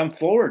come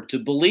forward, to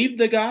believe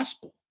the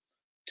gospel,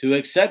 to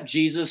accept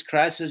Jesus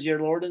Christ as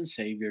your Lord and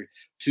Savior,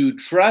 to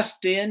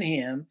trust in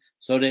him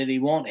so that he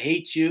won't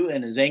hate you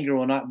and his anger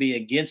will not be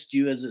against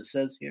you, as it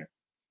says here.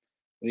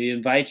 We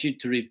invite you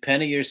to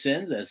repent of your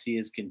sins as he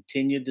has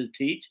continued to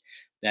teach,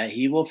 that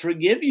he will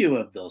forgive you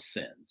of those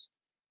sins.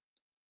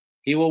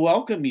 He will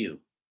welcome you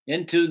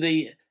into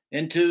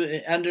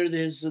under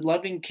his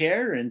loving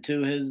care,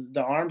 into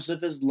the arms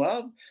of his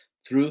love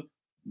through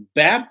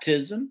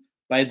baptism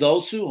by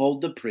those who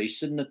hold the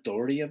priesthood and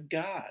authority of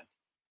God.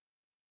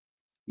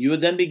 You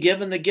would then be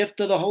given the gift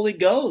of the Holy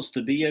Ghost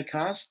to be your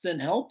constant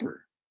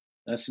helper.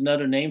 That's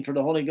another name for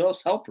the Holy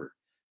Ghost, helper.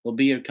 Will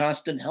be your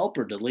constant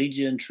helper to lead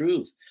you in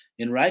truth,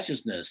 in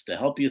righteousness, to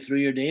help you through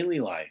your daily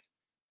life.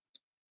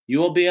 You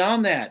will be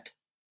on that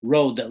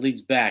road that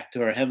leads back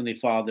to our Heavenly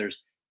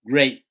Father's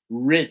great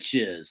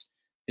riches,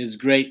 his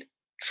great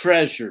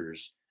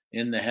treasures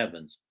in the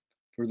heavens.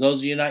 For those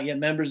of you not yet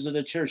members of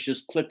the church,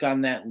 just click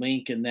on that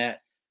link in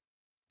that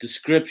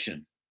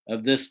description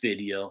of this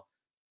video.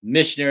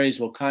 Missionaries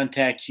will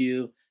contact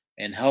you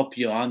and help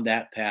you on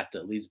that path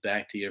that leads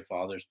back to your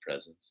Father's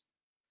presence.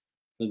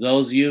 For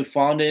those of you who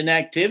found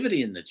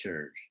inactivity in the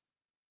church,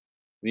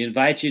 we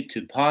invite you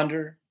to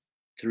ponder,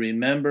 to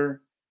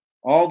remember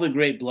all the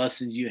great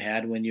blessings you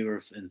had when you were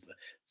a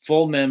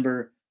full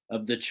member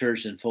of the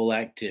church in full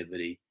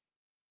activity.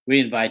 We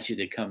invite you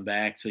to come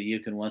back so you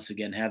can once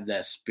again have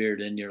that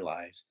spirit in your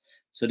lives,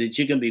 so that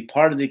you can be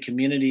part of the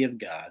community of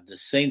God, the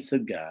saints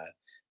of God.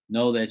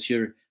 Know that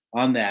you're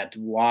on that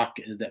walk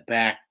that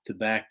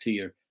back to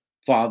your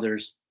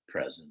Father's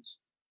presence.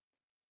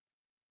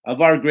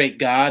 Of our great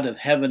God of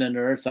heaven and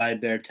earth, I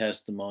bear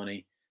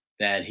testimony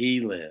that he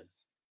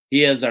lives.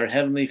 He is our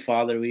heavenly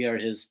Father. We are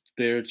his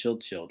spiritual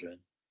children.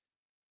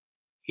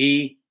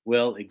 He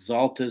will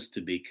exalt us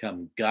to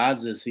become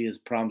gods as he has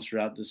promised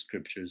throughout the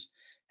scriptures,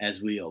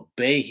 as we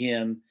obey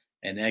him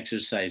and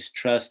exercise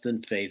trust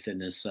and faith in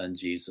his Son,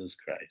 Jesus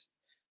Christ.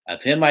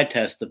 Of him I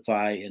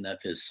testify, and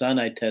of his Son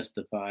I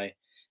testify,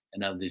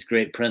 and of these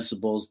great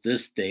principles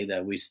this day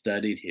that we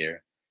studied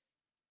here,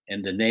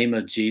 in the name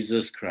of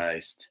Jesus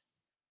Christ.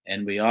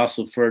 And we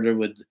also further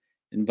would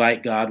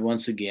invite God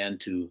once again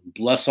to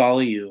bless all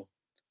of you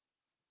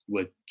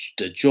with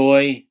the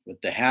joy,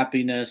 with the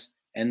happiness,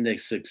 and the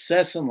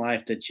success in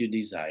life that you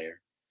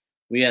desire.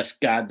 We ask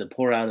God to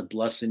pour out a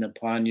blessing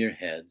upon your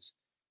heads,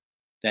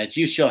 that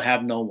you shall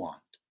have no want,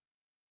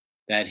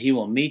 that he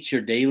will meet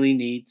your daily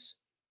needs,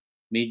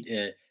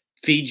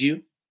 feed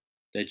you,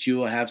 that you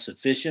will have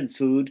sufficient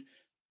food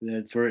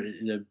for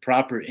the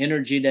proper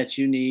energy that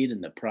you need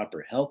and the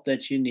proper health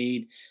that you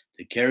need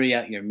to carry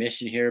out your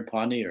mission here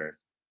upon the earth.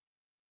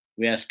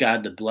 We ask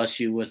God to bless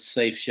you with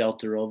safe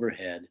shelter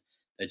overhead,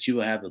 that you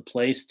will have a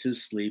place to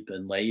sleep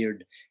and lay your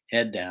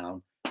head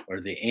down,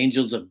 where the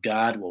angels of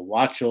God will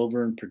watch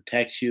over and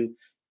protect you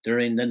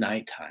during the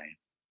nighttime.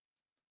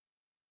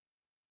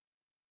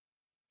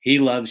 He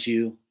loves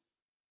you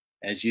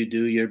as you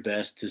do your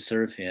best to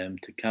serve him,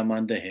 to come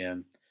unto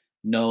him.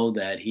 Know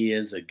that he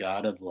is a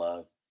God of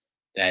love,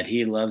 that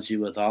he loves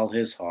you with all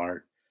his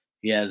heart.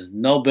 He has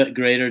no but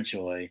greater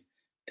joy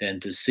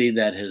than to see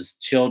that his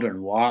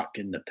children walk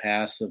in the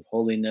paths of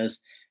holiness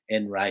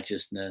and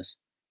righteousness.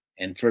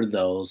 And for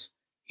those,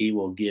 he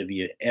will give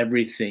you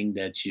everything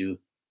that you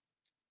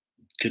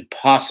could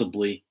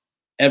possibly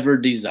ever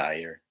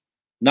desire.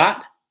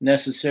 Not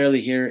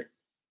necessarily here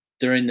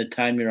during the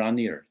time you're on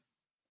the earth,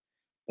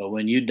 but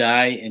when you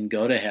die and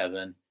go to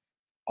heaven,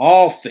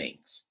 all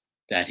things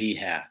that he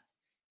hath,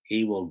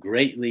 he will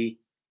greatly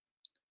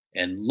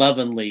and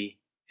lovingly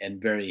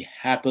and very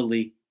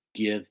happily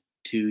give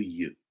to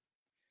you.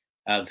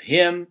 Of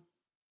him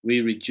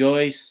we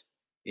rejoice,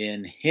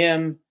 in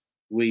him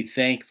we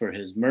thank for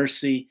his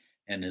mercy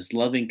and his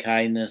loving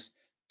kindness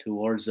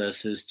towards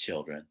us, his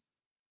children.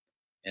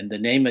 In the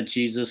name of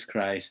Jesus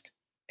Christ,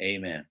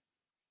 amen.